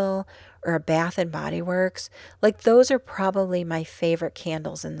Candle or a Bath and Body Works. Those are probably my favorite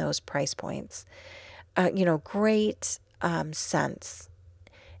candles in those price points. Great scents.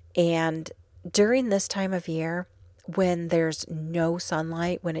 And during this time of year, when there's no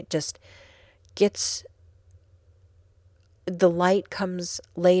sunlight, when it just gets, the light comes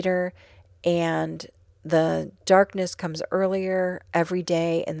later and the darkness comes earlier every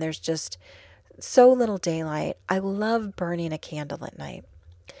day, and there's just so little daylight, I love burning a candle at night.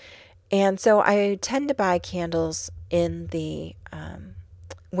 And so I tend to buy candles in the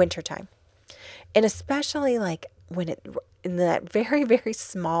wintertime. And especially when in that very, very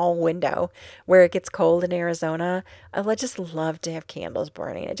small window where it gets cold in Arizona, I just love to have candles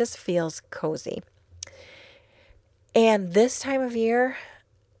burning. It just feels cozy. And this time of year,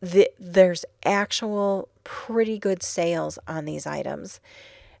 there's actual pretty good sales on these items.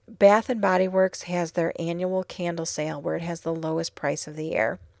 Bath and Body Works has their annual candle sale where it has the lowest price of the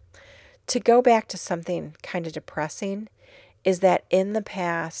year. To go back to something kind of depressing is that in the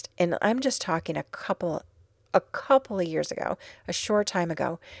past, and I'm just talking a couple of years ago, a short time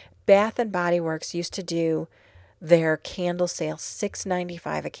ago, Bath and Body Works used to do their candle sale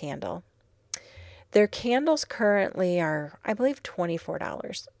 $6.95 a candle. Their candles currently are, I believe,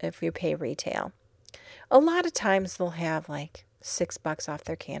 $24 if you pay retail. A lot of times they'll have like $6 off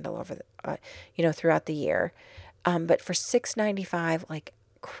their candle over throughout the year. But for $6.95, like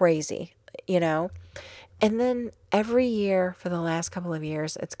crazy, And then every year for the last couple of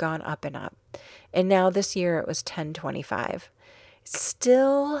years, it's gone up and up. And now this year it was $10.25.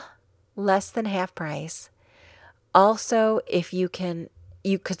 Still less than half price. Also, if you can,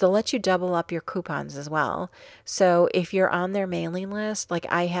 because they'll let you double up your coupons as well. So if you're on their mailing list, like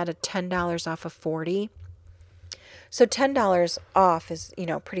I had a $10 off of 40. So $10 off is,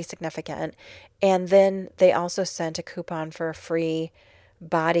 pretty significant. And then they also sent a coupon for a free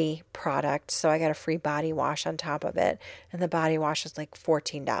body product. So I got a free body wash on top of it. And the body wash is like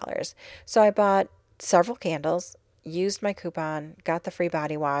 $14. So I bought several candles, used my coupon, got the free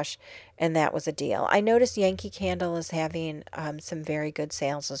body wash, and that was a deal. I noticed Yankee Candle is having some very good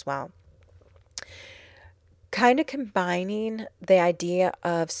sales as well. Kind of combining the idea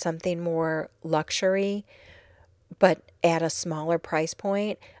of something more luxury, but at a smaller price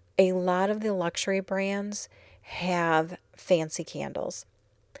point. A lot of the luxury brands have fancy candles.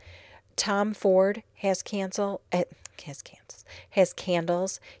 Tom Ford has candles.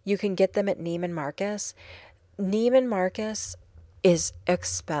 You can get them at Neiman Marcus. Neiman Marcus is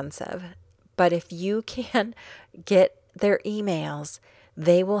expensive, but if you can get their emails,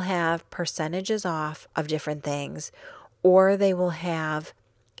 they will have percentages off of different things, or they will have,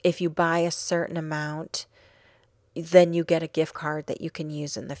 if you buy a certain amount, then you get a gift card that you can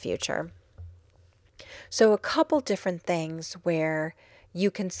use in the future. So a couple different things where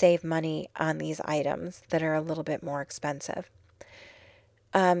you can save money on these items that are a little bit more expensive.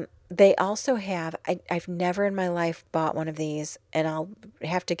 They also have, I've never in my life bought one of these, and I'll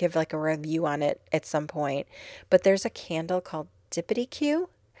have to give like a review on it at some point, but there's a candle called Dippity Q,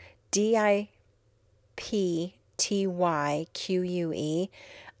 DIPTYQUE.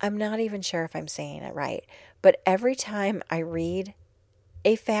 I'm not even sure if I'm saying it right, but every time I read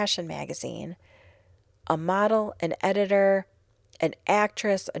a fashion magazine, a model, an editor, an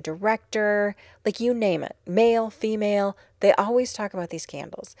actress, a director, like you name it, male, female, they always talk about these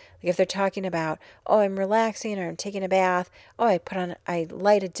candles. Like if they're talking about, oh, I'm relaxing or I'm taking a bath, oh, I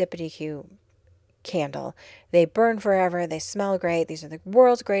light a Dippity Q candle. They burn forever, they smell great, these are the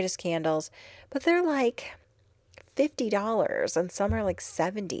world's greatest candles, but they're like $50 and some are like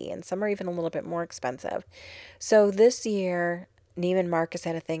 $70 and some are even a little bit more expensive. So this year, Neiman Marcus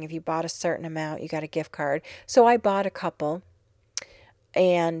had a thing, if you bought a certain amount, you got a gift card. So I bought a couple,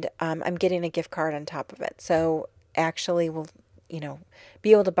 and I'm getting a gift card on top of it. So actually we'll,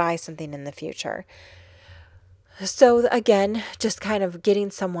 be able to buy something in the future. So again, just kind of getting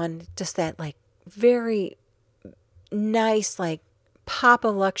someone just that like very nice, like pop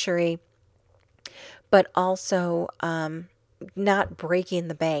of luxury, but also not breaking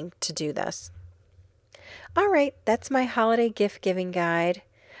the bank to do this. All right, that's my holiday gift giving guide.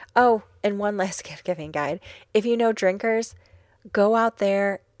 Oh, and one last gift giving guide. If you know drinkers, go out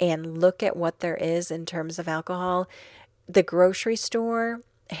there and look at what there is in terms of alcohol. The grocery store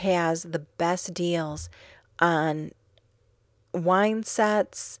has the best deals on wine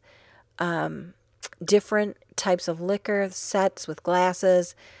sets, different types of liquor sets with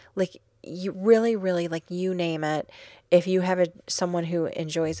glasses. Like you really, really, like you name it. If you have someone who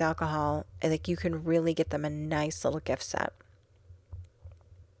enjoys alcohol, like you can really get them a nice little gift set.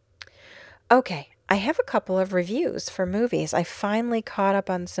 Okay, I have a couple of reviews for movies. I finally caught up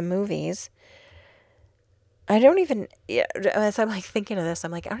on some movies. As I'm like thinking of this,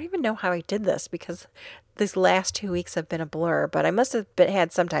 I'm like, I don't even know how I did this because these last 2 weeks have been a blur, but I must have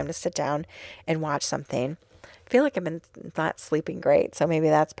had some time to sit down and watch something. I feel like I've been not sleeping great, so maybe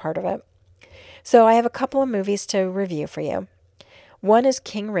that's part of it. So I have a couple of movies to review for you. One is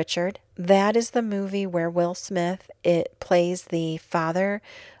King Richard. That is the movie where Will Smith plays the father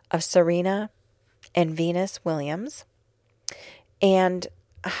of Serena and Venus Williams, and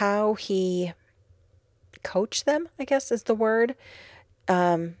how he coached them, I guess is the word,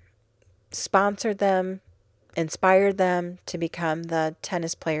 sponsored them, inspired them to become the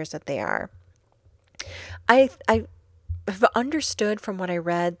tennis players that they are. I've understood from what I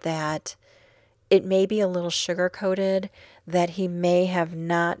read that it may be a little sugar-coated, that he may have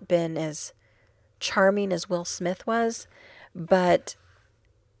not been as charming as Will Smith was, but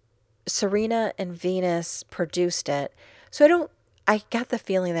Serena and Venus produced it. I got the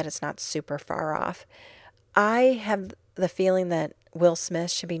feeling that it's not super far off. I have the feeling that Will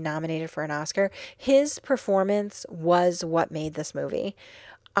Smith should be nominated for an Oscar. His performance was what made this movie.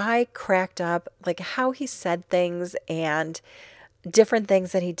 I cracked up, like how he said things and different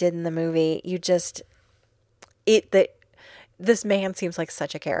things that he did in the movie. This man seems like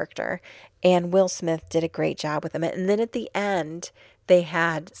such a character, and Will Smith did a great job with him. And then at the end, they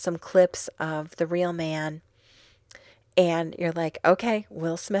had some clips of the real man, and you're like, okay,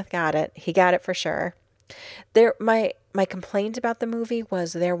 Will Smith got it. He got it for sure. My complaint about the movie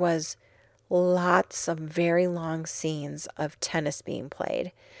was there was lots of very long scenes of tennis being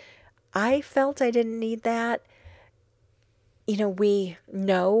played. I felt I didn't need that. We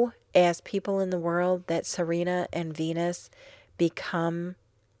know as people in the world that Serena and Venus become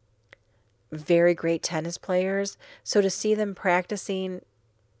very great tennis players. So to see them practicing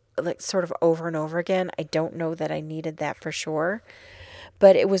like sort of over and over again, I don't know that I needed that for sure.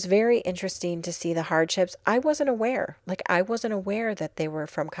 But it was very interesting to see the hardships. I wasn't aware that they were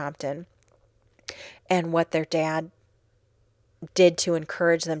from Compton and what their dad did to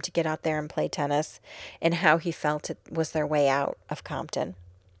encourage them to get out there and play tennis and how he felt it was their way out of Compton.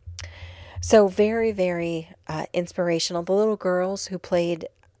 So very, very inspirational. The little girls who played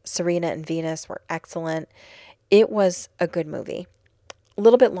Serena and Venus were excellent. It was a good movie. A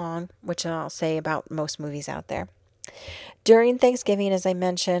little bit long, which I'll say about most movies out there. During Thanksgiving, as I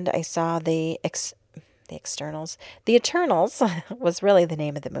mentioned, I saw the Externals. The Eternals was really the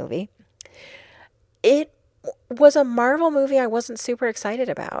name of the movie. It was a Marvel movie I wasn't super excited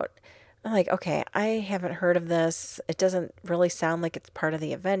about. I'm like, okay, I haven't heard of this. It doesn't really sound like it's part of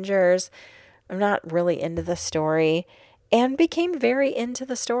the Avengers. I'm not really into the story. And became very into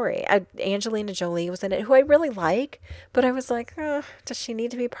the story. Angelina Jolie was in it, who I really like, but I was like, does she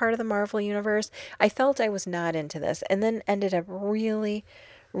need to be part of the Marvel universe? I felt I was not into this, and then ended up really,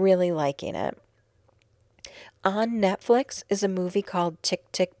 really liking it. On Netflix is a movie called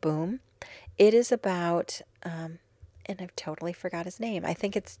Tick, Tick, Boom. It is about, and I've totally forgot his name. I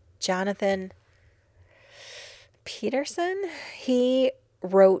think it's Jonathan Peterson. He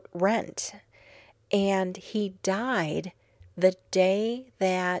wrote Rent, and he died the day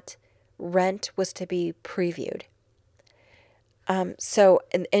that Rent was to be previewed. And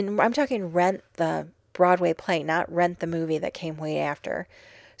I'm talking Rent, the Broadway play, not Rent the movie that came way after.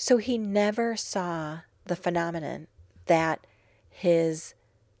 So he never saw the phenomenon that his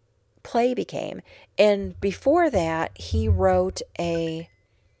play became. And before that, he wrote a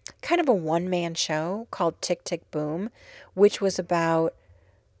kind of a one-man show called Tick, Tick, Boom, which was about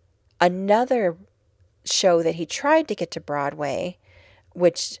another show that he tried to get to Broadway,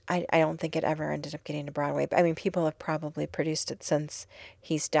 which I don't think it ever ended up getting to Broadway. I mean, people have probably produced it since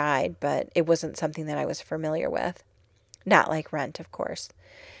he's died, but it wasn't something that I was familiar with. Not like Rent, of course.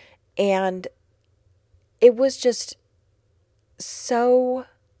 And it was just so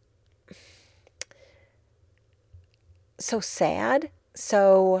sad,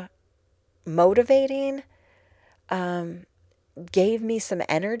 so motivating, gave me some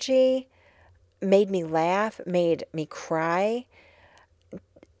energy, made me laugh, made me cry.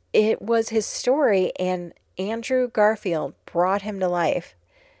 It was his story, and Andrew Garfield brought him to life.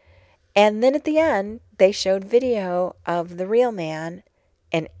 And then at the end, they showed video of the real man,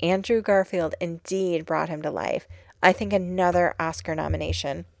 and Andrew Garfield indeed brought him to life. I think another Oscar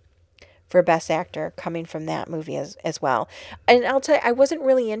nomination for Best Actor coming from that movie as well. And I'll tell you, I wasn't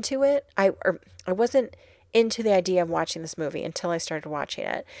really into it. I wasn't into the idea of watching this movie until I started watching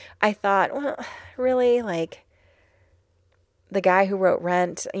it. I thought, well, really, like, the guy who wrote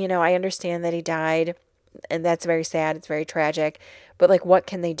Rent, I understand that he died, and that's very sad. It's very tragic. But, like, what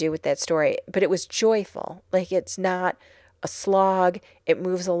can they do with that story? But it was joyful. Like, it's not a slog. It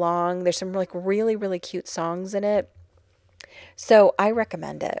moves along. There's some, like, really, really cute songs in it. So I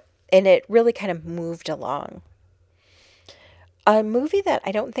recommend it. And it really kind of moved along. A movie that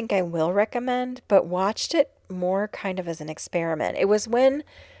I don't think I will recommend, but watched it more kind of as an experiment. It was when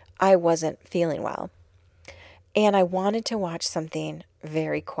I wasn't feeling well. And I wanted to watch something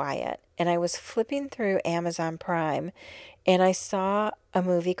very quiet. And I was flipping through Amazon Prime, and I saw a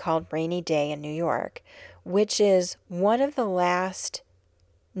movie called Rainy Day in New York, which is one of the last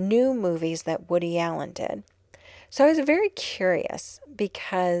new movies that Woody Allen did. So I was very curious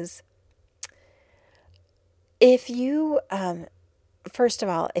because if you, first of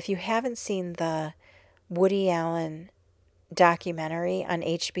all, if you haven't seen the Woody Allen documentary on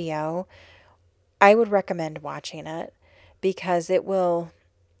HBO, I would recommend watching it because it will,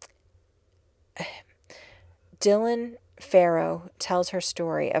 Dylan Farrow tells her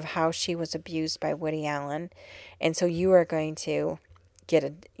story of how she was abused by Woody Allen. And so you are going to get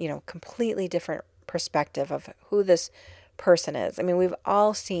a, completely different perspective of who this person is. I mean, we've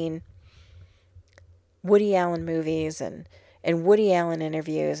all seen Woody Allen movies and Woody Allen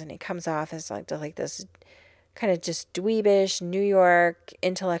interviews, and he comes off as like this kind of just dweebish New York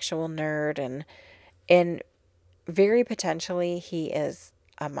intellectual nerd, and very potentially he is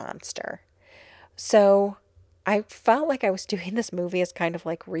a monster. So I felt like I was doing this movie as kind of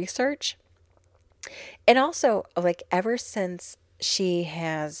like research. And also, like, ever since she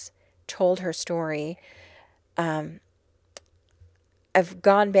has told her story, I've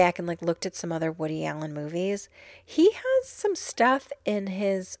gone back and like looked at some other Woody Allen movies. He has some stuff in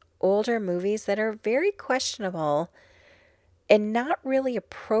his older movies that are very questionable and not really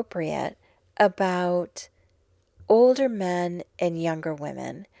appropriate about older men and younger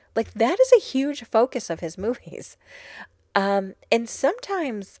women. Like, that is a huge focus of his movies. And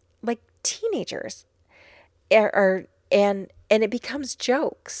sometimes like teenagers are and it becomes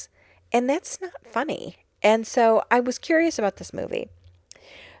jokes, and that's not funny. And so I was curious about this movie.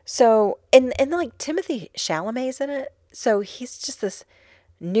 So, and like Timothy Chalamet's in it. So he's just this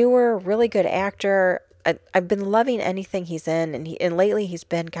newer, really good actor. I've been loving anything he's in, and lately he's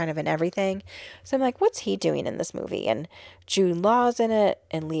been kind of in everything. So I'm like, what's he doing in this movie? And Jude Law's in it,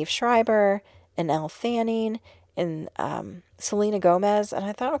 and Liev Schreiber, and Elle Fanning, and Selena Gomez. And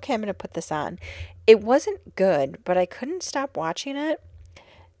I thought, okay, I'm going to put this on. It wasn't good, but I couldn't stop watching it.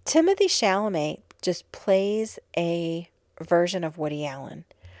 Timothy Chalamet just plays a version of Woody Allen.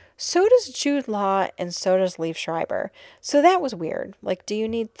 So does Jude Law, and so does Liev Schreiber. So that was weird. Like, do you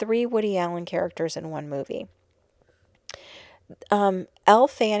need 3 Woody Allen characters in one movie? Elle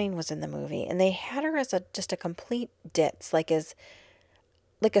Fanning was in the movie, and they had her as just a complete ditz, like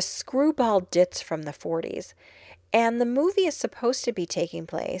a screwball ditz from the 40s. And the movie is supposed to be taking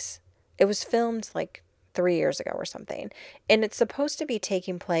place. It was filmed like 3 years ago or something, and it's supposed to be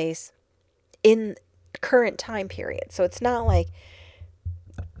taking place in current time period. So it's not like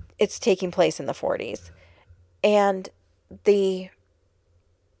it's taking place in the 40s. And the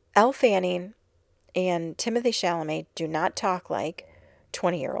Elle Fanning and Timothy Chalamet do not talk like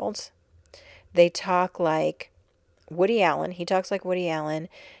 20-year-olds. They talk like Woody Allen. He talks like Woody Allen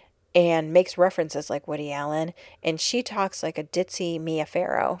and makes references like Woody Allen. And she talks like a ditzy Mia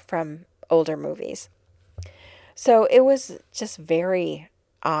Farrow from older movies. So it was just very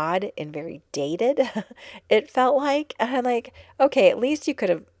odd and very dated. It felt like, okay, at least you could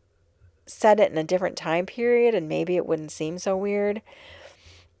have set it in a different time period and maybe it wouldn't seem so weird.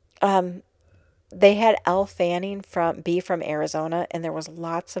 They had Elle Fanning from Arizona, and there was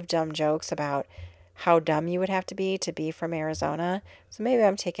lots of dumb jokes about how dumb you would have to be from Arizona. So maybe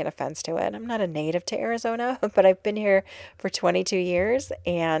I'm taking offense to it. I'm not a native to Arizona, but I've been here for 22 years,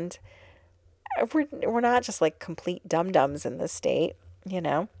 and we're not just like complete dum-dums in this state, you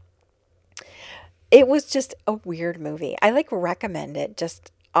know. It was just a weird movie. I like recommend it just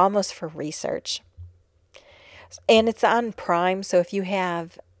almost for research. And it's on Prime, so if you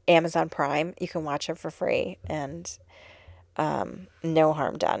have Amazon Prime, you can watch it for free and no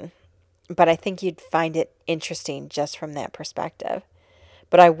harm done. But I think you'd find it interesting just from that perspective.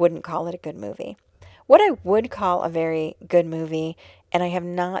 But I wouldn't call it a good movie. What I would call a very good movie, and I have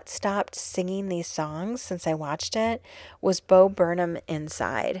not stopped singing these songs since I watched it, was Bo Burnham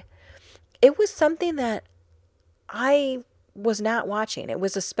Inside. It was something that I was not watching. It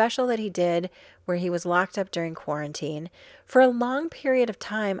was a special that he did where he was locked up during quarantine. For a long period of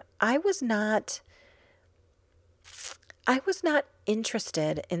time, I was not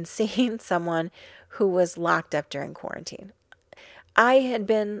interested in seeing someone who was locked up during quarantine. I had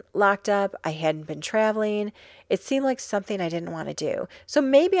been locked up. I hadn't been traveling. It seemed like something I didn't want to do. So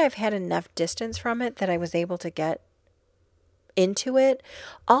maybe I've had enough distance from it that I was able to get into it.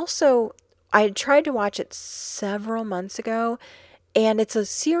 Also, I had tried to watch it several months ago, and it's a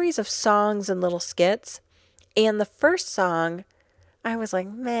series of songs and little skits. And the first song, I was like,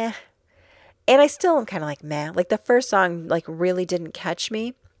 meh. And I still am kind of like, meh. Like, the first song, like, really didn't catch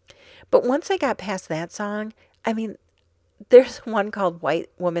me. But once I got past that song, I mean, there's one called White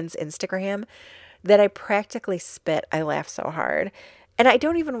Woman's Instagram that I practically spit. I laugh so hard. And I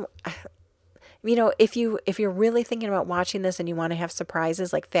don't even, if you're really thinking about watching this and you want to have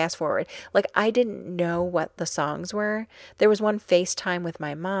surprises, like, fast forward. Like, I didn't know what the songs were. There was one FaceTime with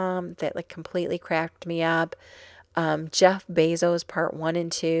my mom that like completely cracked me up. Jeff Bezos Part 1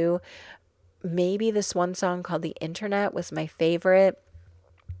 and 2. Maybe this one song called The Internet was my favorite.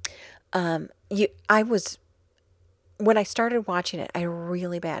 When I started watching it, I had a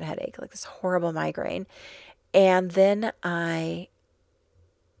really bad headache, like this horrible migraine. And then my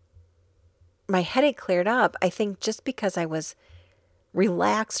headache cleared up, I think just because I was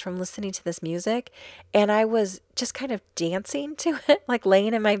relaxed from listening to this music, and I was just kind of dancing to it, like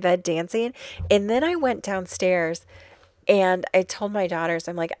laying in my bed dancing. And then I went downstairs and I told my daughters,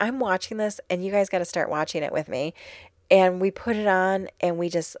 I'm like, I'm watching this and you guys got to start watching it with me. And we put it on and we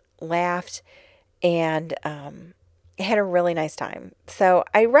just laughed and had a really nice time. So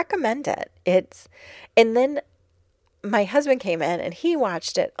I recommend it. And then my husband came in and he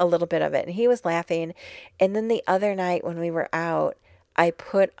watched it, a little bit of it, and he was laughing. And then the other night when we were out, I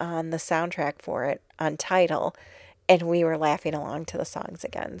put on the soundtrack for it on Tidal, and we were laughing along to the songs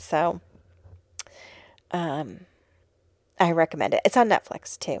again. So I recommend it. It's on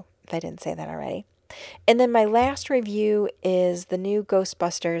Netflix too, if I didn't say that already. And then my last review is the new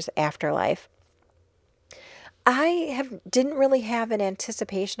Ghostbusters Afterlife. Didn't really have an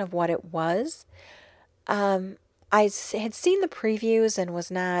anticipation of what it was. I had seen the previews and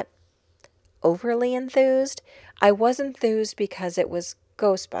was not overly enthused. I was enthused because it was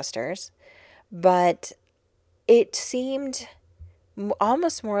Ghostbusters, but it seemed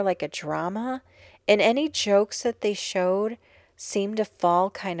almost more like a drama, and any jokes that they showed seemed to fall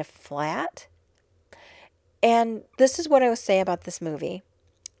kind of flat. And this is what I would say about this movie.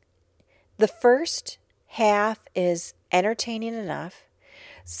 The first half is entertaining enough.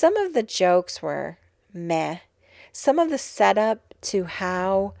 Some of the jokes were meh. Some of the setup to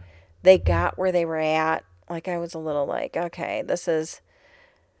how they got where they were at, like I was a little like, okay, this is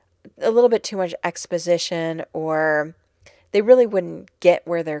a little bit too much exposition, or they really wouldn't get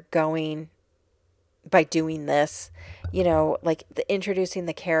where they're going by doing this. Like introducing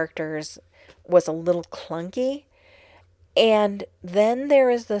the characters was a little clunky. And then there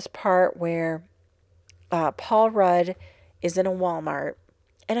is this part where Paul Rudd is in a Walmart.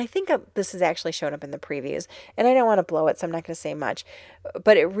 And I think this has actually shown up in the previews. And I don't want to blow it, so I'm not going to say much.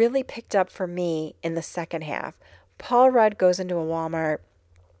 But it really picked up for me in the second half. Paul Rudd goes into a Walmart.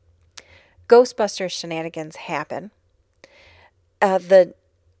 Ghostbusters shenanigans happen. The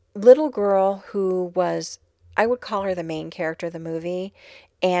little girl who was, I would call her the main character of the movie,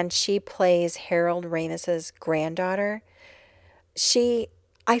 and she plays Harold Ramis's granddaughter.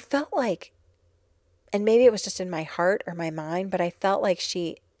 I felt like, and maybe it was just in my heart or my mind, but I felt like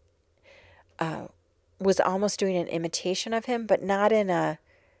she was almost doing an imitation of him, but not in a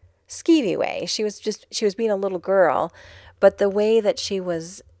skeevy way. She was being a little girl, but the way that she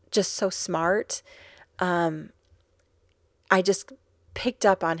was just so smart, I just picked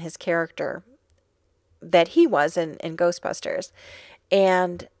up on his character that he was in Ghostbusters.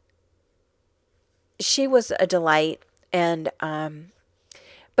 And she was a delight. And,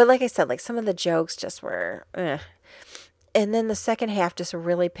 but like I said, like some of the jokes just were, And then the second half just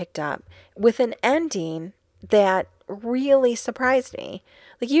really picked up with an ending that really surprised me.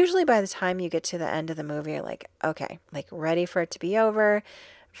 Like usually by the time you get to the end of the movie, you're like, okay, like ready for it to be over.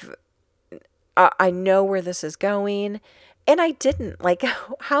 I know where this is going. And I didn't. Like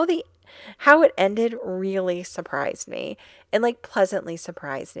how it ended really surprised me, and like pleasantly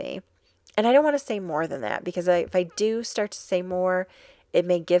surprised me. And I don't want to say more than that, because if I do start to say more, it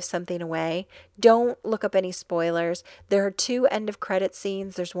may give something away. Don't look up any spoilers. There are 2 end of credit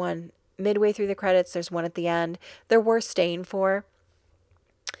scenes. There's one midway through the credits. There's one at the end. They're worth staying for.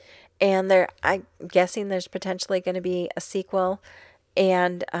 And I'm guessing there's potentially going to be a sequel.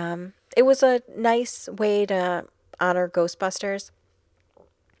 And it was a nice way to honor Ghostbusters.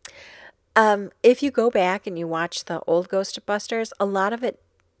 If you go back and you watch the old Ghostbusters, a lot of it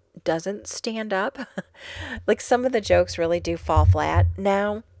doesn't stand up. Like some of the jokes really do fall flat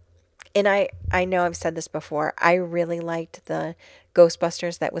now. And I know I've said this before. I really liked the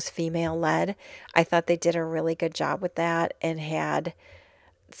Ghostbusters that was female led. I thought they did a really good job with that and had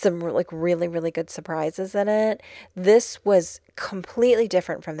some like really, really good surprises in it. This was completely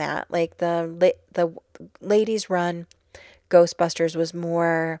different from that. Like the ladies run Ghostbusters was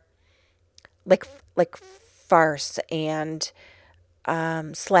more like farce and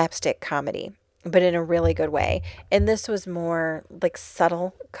slapstick comedy, but in a really good way. And this was more like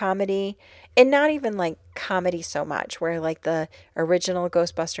subtle comedy, and not even like comedy so much, where like the original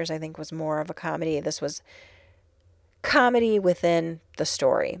Ghostbusters I think was more of a comedy. This was comedy within the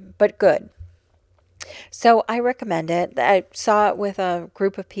story, but good. So I recommend it. I saw it with a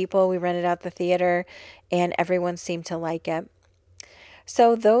group of people. We rented out the theater and everyone seemed to like it.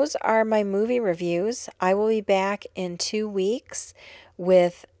 So those are my movie reviews. I will be back in 2 weeks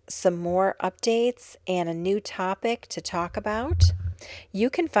with some more updates and a new topic to talk about. You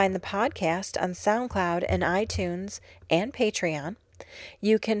can find the podcast on SoundCloud and iTunes and Patreon.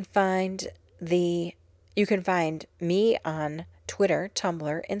 You can find the You can find me on Twitter,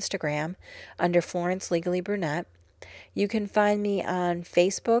 Tumblr, Instagram under Florence Legally Brunette. You can find me on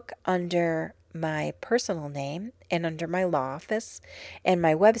Facebook under my personal name and under my law office, and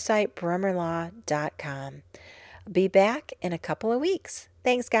my website, brummerlaw.com. Be back in a couple of weeks.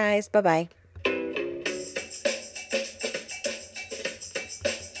 Thanks, guys. Bye-bye.